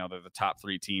Invite. You know, they're the top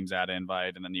 3 teams at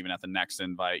Invite. And then even at the next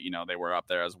Invite, you know, they were up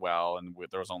there as well. And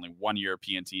there was only one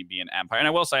European team being Empire. And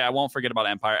I will say, I won't forget about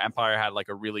Empire. Empire had like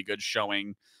a really good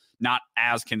showing, not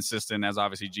as consistent as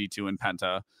obviously G2 and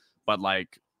Penta, but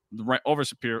like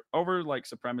over like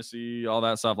supremacy, all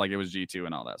that stuff. Like, it was G2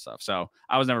 and all that stuff. So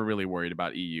I was never really worried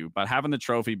about EU. But having the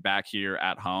trophy back here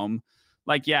at home,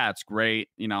 like, yeah, it's great.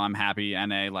 You know, I'm happy.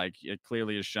 NA, like, it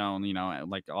clearly has shown, you know,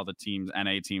 like all the teams,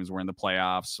 NA teams were in the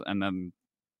playoffs. And then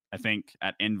I think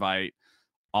at Invite,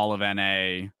 all of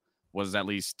NA was at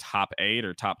least top 8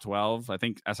 or top 12. I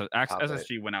think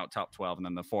SSG went out top 12, and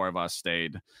then the 4 of us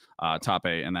stayed top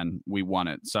 8, and then we won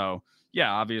it. So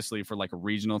yeah, obviously for like a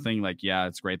regional thing, like, yeah,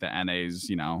 it's great that NA's,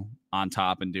 on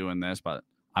top and doing this, but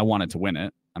I wanted to win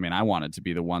it. I mean, I wanted to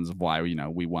be the ones of why,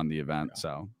 we won the event. Yeah.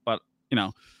 So, but,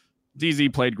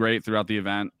 DZ played great throughout the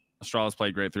event. Astralis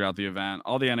played great throughout the event.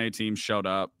 All the NA teams showed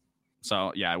up.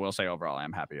 So yeah, I will say overall,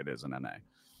 I'm happy it is an NA.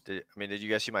 Did you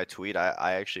guys see my tweet?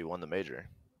 I actually won the major.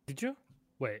 Did you?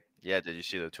 Wait. Yeah, did you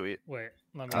see the tweet? Wait.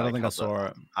 I don't think I saw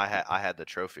it. I had the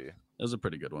trophy. It was a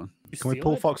pretty good one. Can we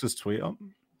pull Fox's tweet up?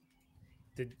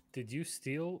 Did you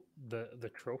steal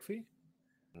the trophy?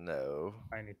 No.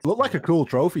 I need to looked like a cool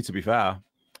trophy, to be fair.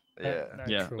 Yeah.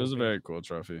 Yeah, it was a very cool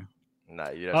trophy. Nah,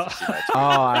 you have to see my tweet.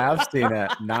 Oh, I have seen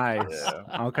it. Nice.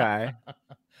 Yeah. Okay.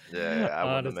 Yeah, I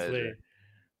won honestly, the major.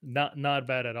 Not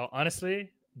bad at all. Honestly,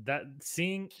 that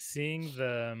seeing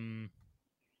the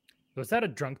was that a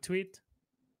drunk tweet?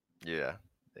 Yeah,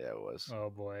 it was. Oh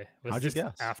boy, how'd you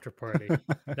guess? After party?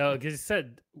 No, because he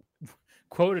said,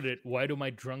 quoted it. Why do my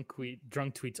drunk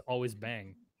tweets always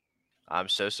bang? I'm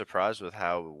so surprised with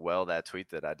how well that tweet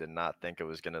did. I did not think it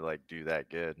was gonna like do that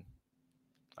good.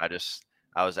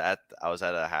 I was at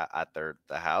the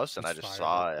house and I just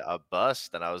saw a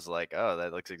bust and I was like, oh,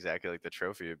 that looks exactly like the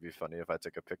trophy. It'd be funny if I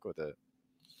took a pic with it,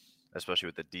 especially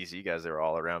with the DZ guys. They were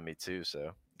all around me too,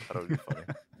 so I thought it would be funny.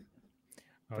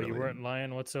 Oh, you weren't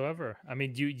lying whatsoever. I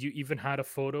mean, you even had a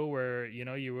photo where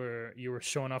you were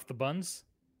showing off the buns,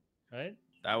 right?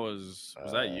 That was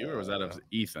that you or was that of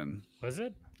Ethan? Was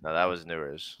it? No, that was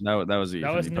Newers. That was Ethan.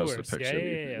 That was he posted a picture.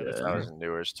 Yeah, that was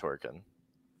Newers twerking.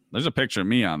 There's a picture of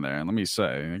me on there, and let me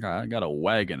say, I got a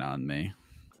wagon on me.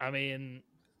 I mean,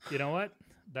 you know what?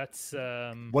 That's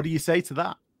what do you say to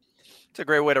that? It's a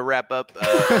great way to wrap up.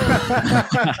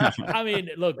 I mean,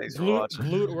 look,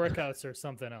 glute workouts are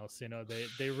something else.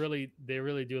 They really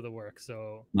do the work.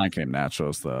 So I came natural.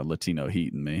 It's the Latino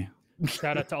heat in me.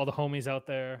 Shout out to all the homies out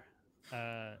there.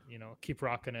 Keep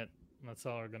rocking it. That's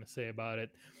all we're gonna say about it.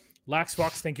 Lax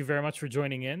Fox, thank you very much for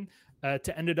joining in.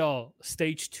 To end it all,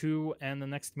 stage 2 and the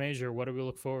next major, what do we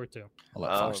look forward to? I'll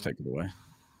let Fox take it away.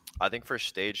 I think for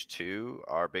stage 2,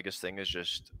 our biggest thing is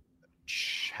just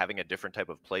having a different type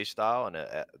of play style and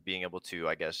being able to,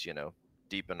 I guess,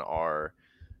 deepen our,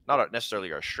 not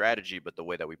necessarily our strategy, but the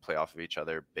way that we play off of each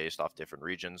other based off different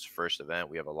regions. First event,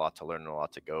 we have a lot to learn and a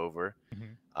lot to go over.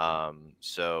 Mm-hmm.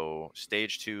 So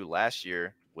stage 2 last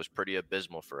year was pretty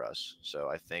abysmal for us. So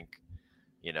I think,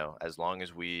 as long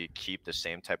as we keep the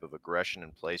same type of aggression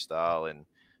and play style and,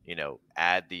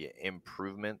 add the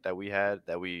improvement that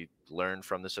we learned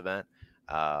from this event,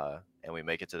 and we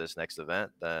make it to this next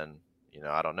event, then,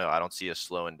 I don't know. I don't see us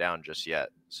slowing down just yet.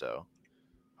 So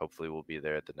hopefully we'll be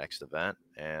there at the next event,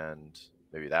 and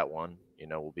maybe that one,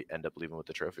 we'll end up leaving with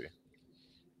the trophy.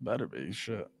 Better be.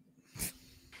 Shit.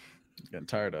 Getting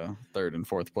tired of 3rd and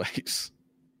 4th place.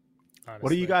 Honestly.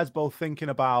 What are you guys both thinking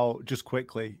about, just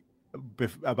quickly,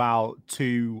 about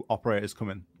 2 operators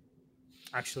coming?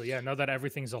 Actually, yeah, now that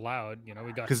everything's allowed, we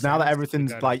got, because now that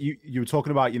everything's like you were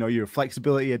talking about, your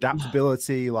flexibility,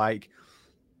 adaptability, like,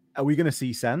 are we going to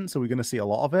see Sense? Are we going to see a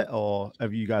lot of it, or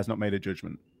have you guys not made a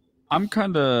judgment?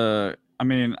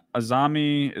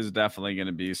 Azami is definitely going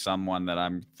to be someone that I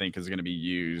think is going to be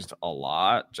used a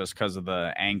lot just because of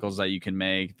the angles that you can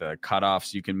make, the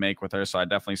cutoffs you can make with her. So I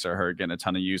definitely saw her getting a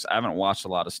ton of use. I haven't watched a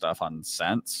lot of stuff on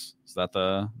Sense. Is that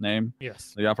the name?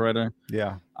 Yes. The operator?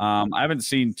 Yeah. I haven't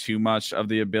seen too much of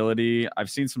the ability. I've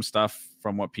seen some stuff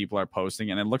from what people are posting,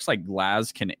 and it looks like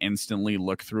Glaz can instantly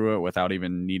look through it without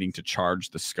even needing to charge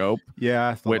the scope.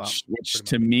 Yeah. Which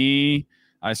to me,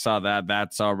 I saw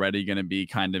that's already going to be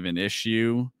kind of an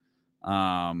issue,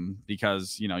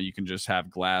 because, you can just have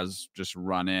Glaz just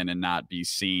run in and not be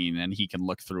seen, and he can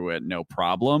look through it no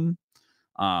problem.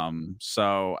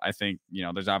 So I think,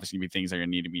 there's obviously going to be things that are going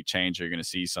to need to be changed. You're going to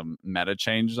see some meta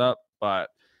changes up, but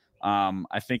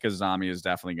I think Azami is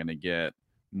definitely going to get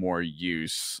more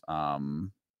use,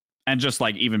 and just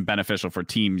like even beneficial for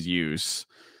teams use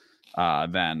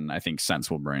than I think Sense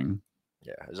will bring.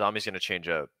 Yeah, Azami's going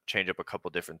to change up a couple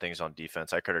different things on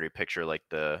defense. I could already picture like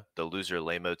the loser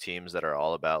Lamo teams that are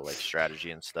all about like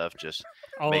strategy and stuff, just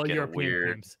all making European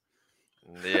weird. Teams.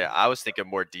 Yeah, I was thinking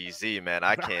more DZ, man.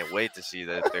 I can't wait to see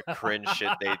the cringe shit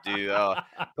they do. Oh,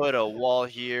 put a wall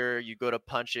here, you go to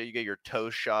punch it, you get your toe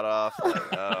shot off.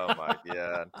 Like, oh my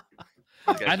god.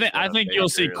 I think you'll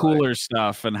see cooler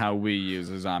stuff and how we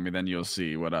use Azami than you'll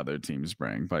see what other teams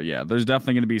bring. But yeah, there's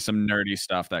definitely going to be some nerdy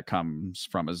stuff that comes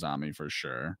from Azami for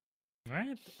sure. All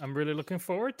right. I'm really looking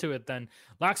forward to it then.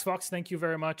 Lax Fox, thank you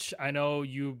very much. I know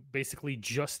you basically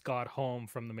just got home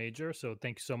from the major, so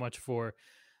thank you so much for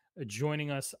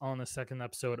joining us on the second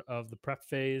episode of the Prep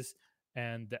Phase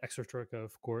and the Extra Troika,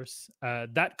 of course.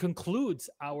 That concludes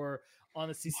our On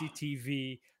the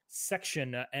CCTV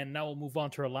section, and now we'll move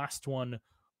on to our last one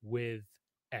with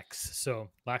X. So,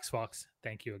 Lax Fox,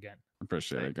 thank you again.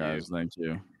 Appreciate it, guys. Thank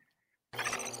you.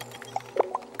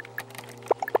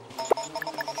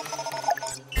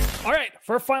 All right,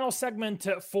 for our final segment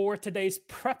for today's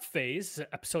Prep Phase,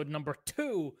 episode number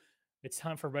 2, it's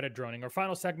time for Reddit droning. Our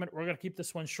final segment, we're going to keep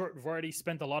this one short. We've already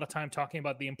spent a lot of time talking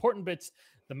about the important bits,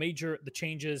 the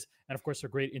changes, and of course, a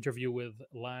great interview with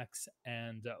Lax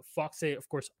and Foxy. Of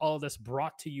course, all of this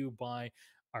brought to you by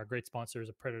our great sponsors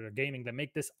of Predator Gaming that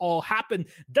make this all happen.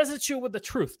 Does it you with the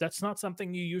truth? That's not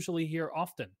something you usually hear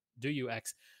often, do you,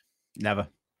 X? Never.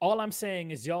 All I'm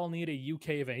saying is y'all need a UK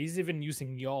event. He's even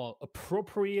using y'all,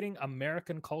 appropriating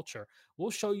American culture. We'll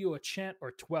show you a chant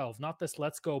or 12, not this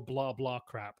let's go blah, blah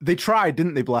crap. They tried,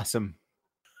 didn't they, bless them?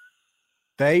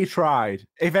 They tried.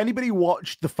 If anybody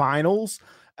watched the finals,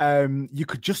 you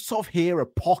could just sort of hear a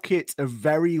pocket of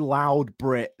very loud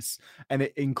Brits, and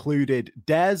it included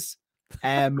Des,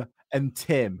 and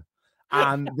Tim.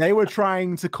 And they were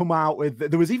trying to come out with,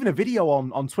 there was even a video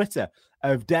on Twitter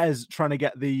of Des trying to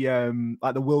get the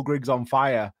like the Will Griggs on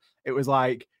fire. It was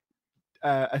like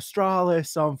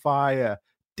Astralis on fire,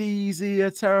 DZ are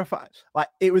terrified. Like,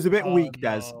 it was a bit weak,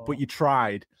 Des, but you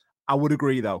tried. I would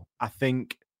agree though. I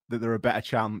think that they're a better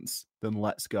chance than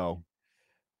Let's Go.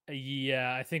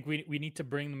 Yeah, I think we need to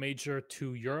bring the major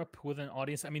to Europe with an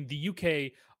audience. I mean, the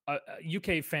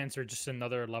UK fans are just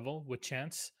another level with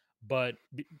chants, but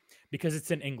because it's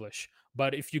in English.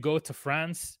 But if you go to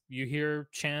France, you hear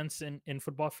chants in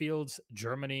football fields.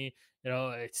 Germany,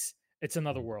 it's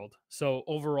another world. So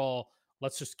overall,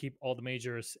 let's just keep all the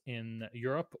majors in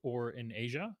Europe or in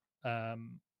Asia.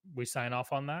 We sign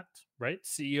off on that, right?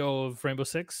 CEO of Rainbow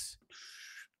Six.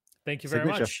 Thank you very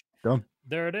much. Done.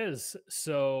 There it is.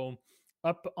 So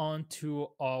up onto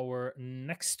our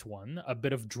next one, a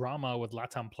bit of drama with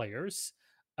LATAM players.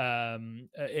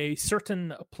 A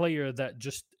certain player that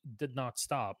just did not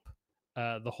stop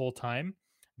the whole time.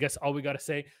 Guess all we got to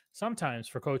say, sometimes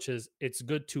for coaches, it's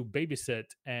good to babysit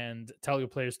and tell your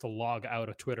players to log out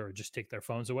of Twitter or just take their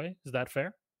phones away. Is that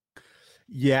fair?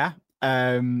 Yeah,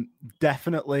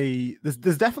 definitely.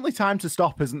 There's definitely time to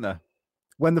stop, isn't there?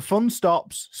 When the fun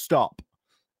stops, stop.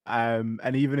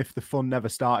 And even if the fun never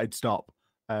started, stop.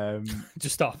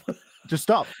 Just stop. Just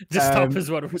stop. Just stop is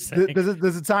what we're saying.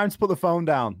 There's a time to put the phone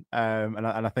down. And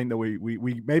I think that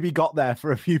we maybe got there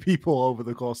for a few people over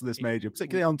the course of this major,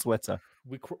 particularly on Twitter.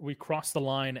 We crossed the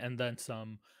line and then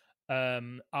some.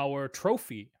 Our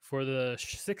trophy for the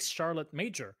 6th Charlotte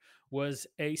Major was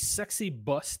a sexy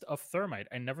bust of Thermite.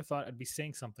 I never thought I'd be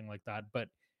saying something like that, but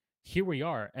here we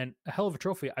are. And a hell of a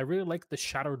trophy. I really like the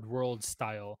Shattered World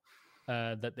style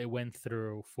that they went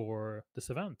through for this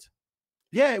event.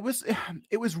 Yeah, it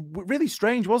was really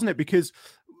strange, wasn't it? Because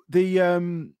the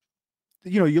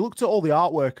you looked at all the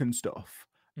artwork and stuff,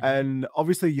 and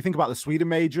obviously you think about the Sweden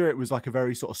Major, it was like a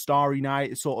very sort of starry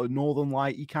night, sort of Northern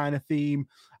Lighty kind of theme,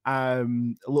 a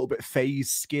little bit FaZe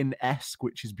Skin-esque,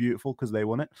 which is beautiful because they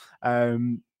won it.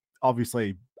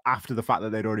 Obviously after the fact that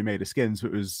they'd already made a skin, so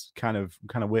it was kind of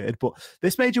weird. But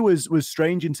this major was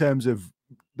strange in terms of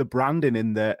the branding,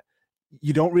 in that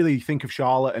you don't really think of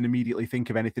Charlotte and immediately think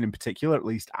of anything in particular. At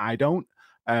least I don't.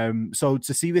 So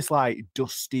to see this like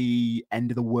dusty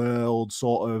end of the world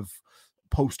sort of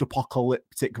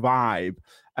post-apocalyptic vibe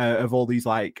of all these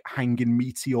like hanging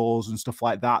meteors and stuff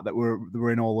like that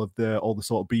were in all the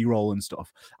sort of B-roll and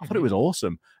stuff, I thought it was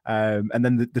awesome. And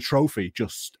then the trophy,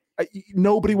 just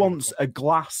nobody wants a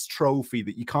glass trophy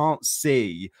that you can't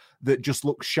see that just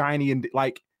looks shiny and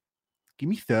like, give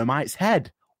me Thermite's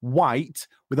head. White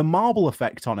with a marble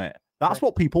effect on it. That's right.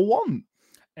 What people want.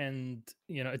 And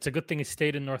it's a good thing it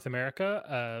stayed in North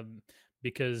America,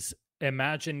 because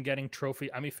imagine getting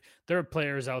trophy. I mean, if there are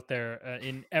players out there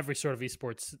in every sort of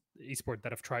esport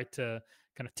that have tried to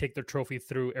kind of take their trophy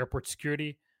through airport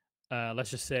security. Let's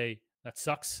just say that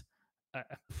sucks.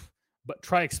 But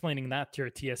try explaining that to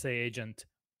your TSA agent.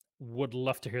 Would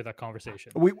love to hear that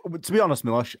conversation. To be honest,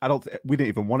 Milosh, we didn't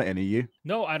even want it in EU.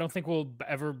 No, I don't think we'll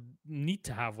ever need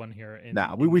to have one here.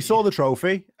 We saw the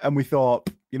trophy and we thought,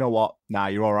 you know what? Nah,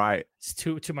 you're all right. It's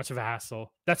too much of a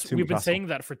hassle. We've been saying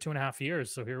that for 2.5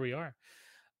 years, so here we are.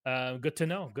 Good to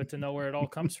know. Good to know where it all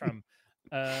comes from.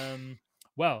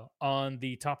 Well, on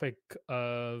the topic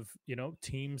of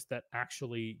teams that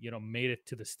actually made it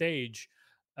to the stage,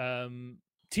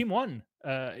 Team One,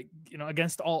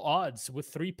 against all odds,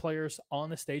 with 3 players on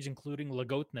the stage, including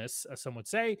Lagotness, as some would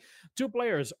say, 2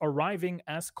 players arriving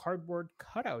as cardboard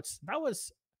cutouts. That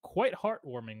was quite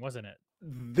heartwarming, wasn't it?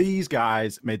 these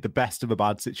guys made the best of a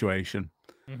bad situation.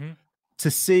 Mm-hmm.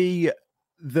 To see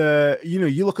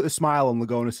you look at the smile on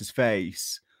Lagonis's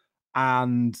face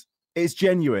and it's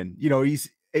genuine.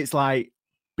 It's like,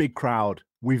 big crowd,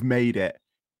 we've made it.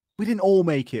 We didn't all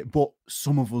make it, but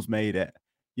some of us made it,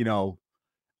 and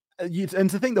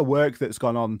to think the work that's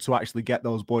gone on to actually get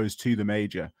those boys to the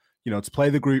major, to play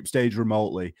the group stage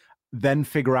remotely, then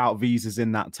figure out visas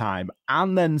in that time,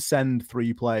 and then send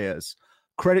 3 players.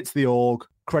 Credit to the org,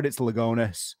 credit to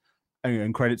Lagonis,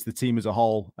 and credit to the team as a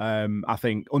whole. I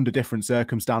think under different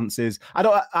circumstances, I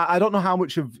don't know how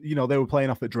much of they were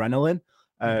playing off adrenaline.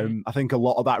 I think a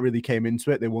lot of that really came into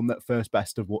it. They won that first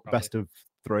best of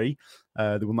 3.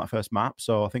 They won that first map,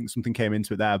 so I think something came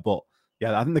into it there. But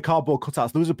yeah, I think the cardboard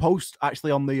cutouts. There was a post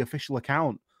actually on the official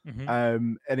account,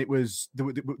 and it was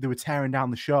they were tearing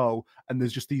down the show, and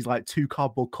there's just these like 2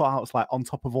 cardboard cutouts like on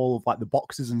top of all of like the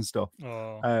boxes and stuff.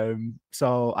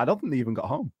 So I don't think they even got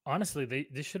home. Honestly,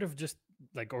 they should have just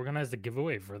like organized a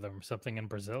giveaway for them, something in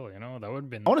Brazil. That would have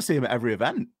been. I want to see him at every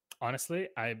event. Honestly,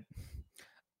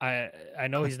 I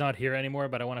know he's not here anymore,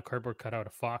 but I want a cardboard cutout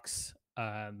of Fox.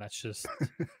 That's just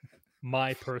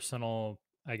my personal,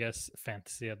 I guess,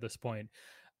 fantasy at this point.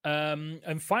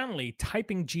 And finally,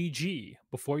 typing GG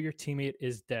before your teammate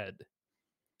is dead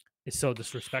is so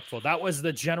disrespectful. That was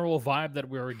the general vibe that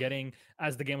we were getting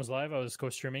as the game was live. I was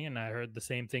co-streaming and I heard the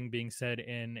same thing being said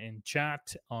in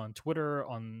chat, on Twitter,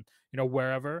 on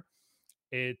wherever.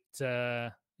 In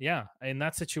that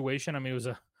situation, I mean, it was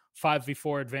a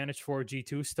 5v4 advantage for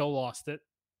G2, still lost it,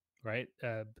 right?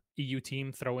 EU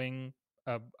team throwing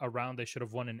a round they should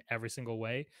have won in every single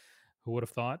way. Who would have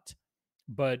thought?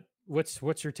 But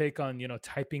what's your take on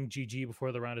typing GG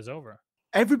before the round is over?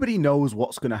 Everybody knows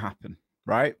what's going to happen,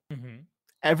 right?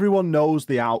 Everyone knows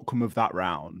the outcome of that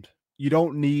round. You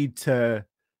don't need to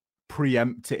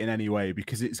preempt it in any way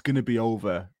because it's going to be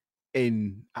over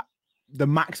in the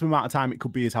maximum amount of time it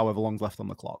could be is however long's left on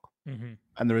the clock,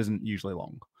 and there isn't usually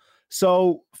long.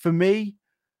 So for me,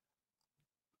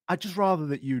 I'd just rather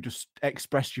that you just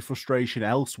express your frustration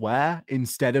elsewhere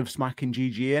instead of smacking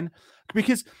GG in,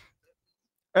 because,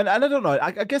 and I don't know,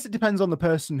 I guess it depends on the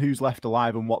person who's left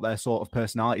alive and what their sort of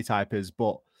personality type is,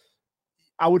 but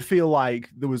I would feel like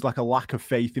there was like a lack of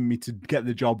faith in me to get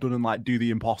the job done and like do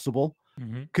the impossible,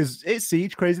 because it's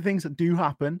Siege, crazy things that do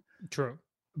happen. True.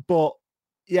 But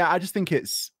yeah, I just think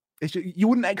it's you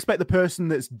wouldn't expect the person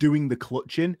that's doing the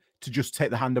clutching to just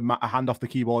take a hand off the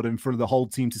keyboard and for the whole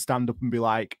team to stand up and be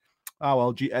like, oh,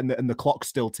 well, and the clock's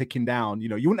still ticking down. You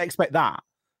wouldn't expect that.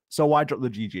 So why drop the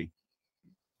GG?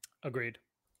 Agreed.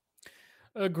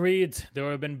 There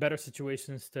would have been better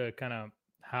situations to kind of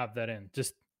have that in.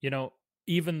 Just,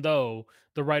 even though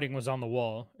the writing was on the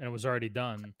wall and it was already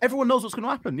done. Everyone knows what's going to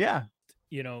happen. Yeah.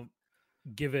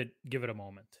 Give it a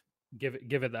moment.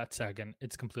 Give it that second.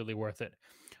 It's completely worth it.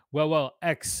 Well,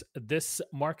 X, this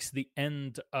marks the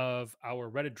end of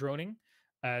our Reddit droning.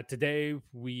 Today,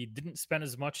 we didn't spend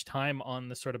as much time on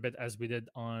this sort of bit as we did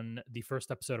on the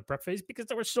first episode of Prep Phase because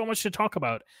there was so much to talk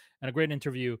about and a great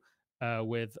interview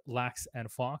with Lax and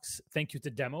Fox. Thank you to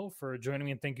Demo for joining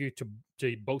me, and thank you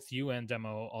to both you and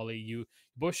Demo, Ollie. You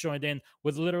both joined in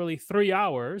with literally 3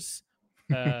 hours.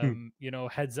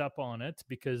 Heads up on it,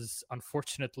 because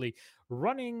unfortunately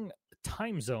running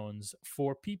time zones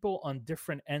for people on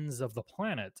different ends of the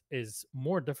planet is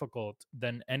more difficult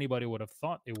than anybody would have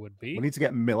thought it would be. We need to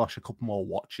get Milosh a couple more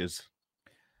watches.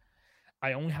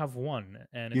 I only have one,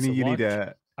 and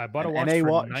I bought a watch NA for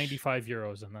watch.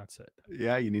 €95 and that's it.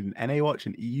 Yeah, you need an NA watch,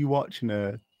 an EU watch, and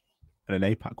an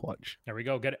APAC watch. There we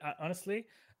go. Get it. Honestly,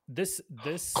 this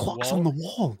clock's wall, on the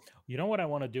wall. You know what I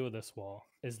want to do with this wall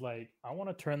is like I want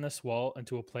to turn this wall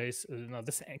into a place. No,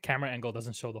 this camera angle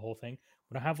doesn't show the whole thing,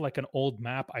 but I have like an old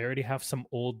map. I already have some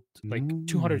old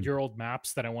 200-year-old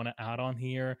maps that I want to add on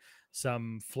here.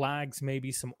 Some flags,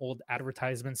 maybe some old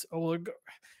advertisements. Oh,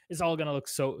 it's all gonna look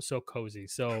so cozy.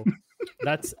 So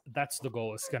that's the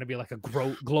goal. It's gonna be like a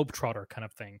globetrotter kind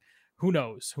of thing. Who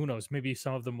knows? Maybe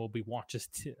some of them will be watches,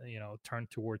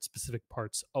 turned towards specific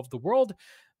parts of the world.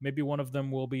 Maybe one of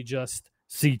them will be just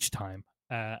Siege time,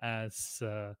 as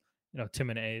Tim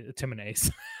and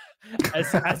Ace,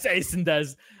 as Ace and Des.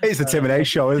 It's a Tim and Ace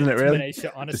show, isn't it? Really? Tim and Ace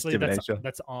show. Honestly,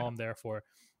 that's all I'm there for.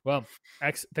 Well,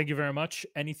 X, thank you very much.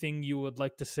 Anything you would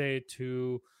like to say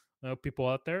to people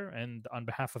out there, and on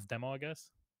behalf of Demo, I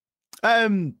guess.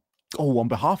 On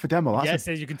behalf of Demo, yes,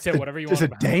 you can say whatever you want.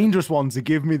 It's a dangerous one to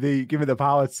give me the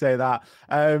power to say that.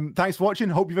 Thanks for watching.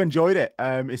 Hope you've enjoyed it.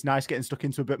 It's nice getting stuck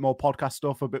into a bit more podcast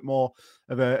stuff, a bit more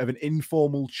of an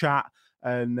informal chat.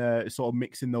 and sort of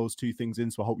mixing those two things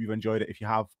in. So I hope you've enjoyed it. If you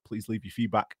have, please leave your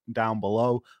feedback down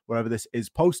below wherever this is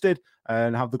posted,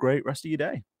 and have the great rest of your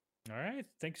day. All right.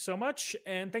 Thank you so much.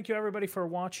 And thank you, everybody, for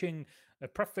watching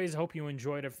Prep Phase. I hope you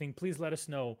enjoyed everything. Please let us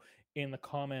know in the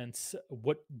comments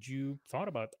what you thought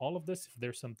about all of this. If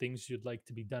there's some things you'd like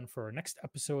to be done for our next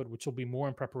episode, which will be more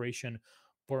in preparation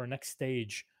for our next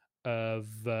stage of,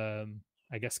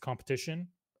 I guess, competition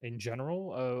in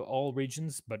general, all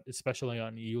regions, but especially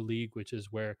on EU League, which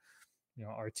is where, you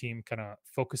know, our team kind of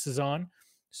focuses on.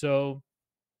 So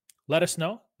let us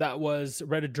know. That was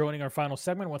Reddit droning our final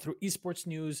segment. Went through esports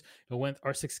news. It went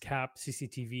R6 Cap,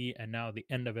 CCTV, and now the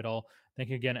end of it all. Thank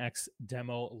you again, X,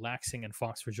 Demo, Laxing, and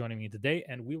Fox for joining me today.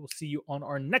 And we will see you on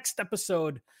our next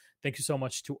episode. Thank you so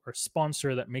much to our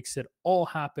sponsor that makes it all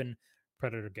happen,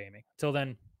 Predator Gaming. Till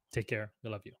then, take care. We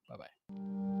love you. Bye-bye.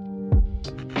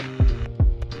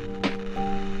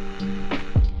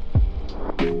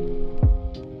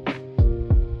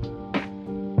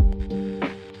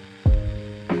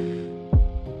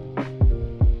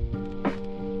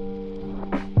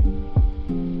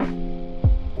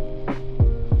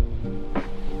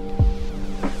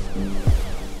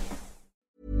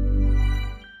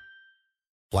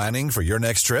 Planning for your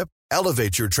next trip?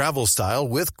 Elevate your travel style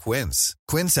with Quince.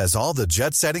 Quince has all the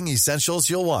jet-setting essentials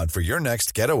you'll want for your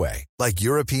next getaway, like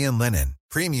European linen,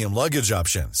 premium luggage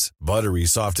options, buttery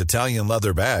soft Italian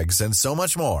leather bags, and so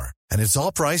much more. And it's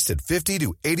all priced at 50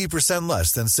 to 80%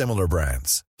 less than similar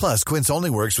brands. Plus, Quince only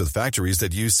works with factories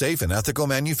that use safe and ethical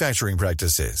manufacturing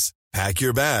practices. Pack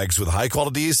your bags with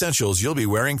high-quality essentials you'll be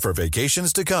wearing for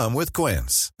vacations to come with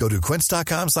Quince. Go to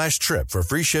quince.com/trip for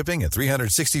free shipping and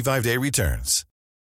 365-day returns.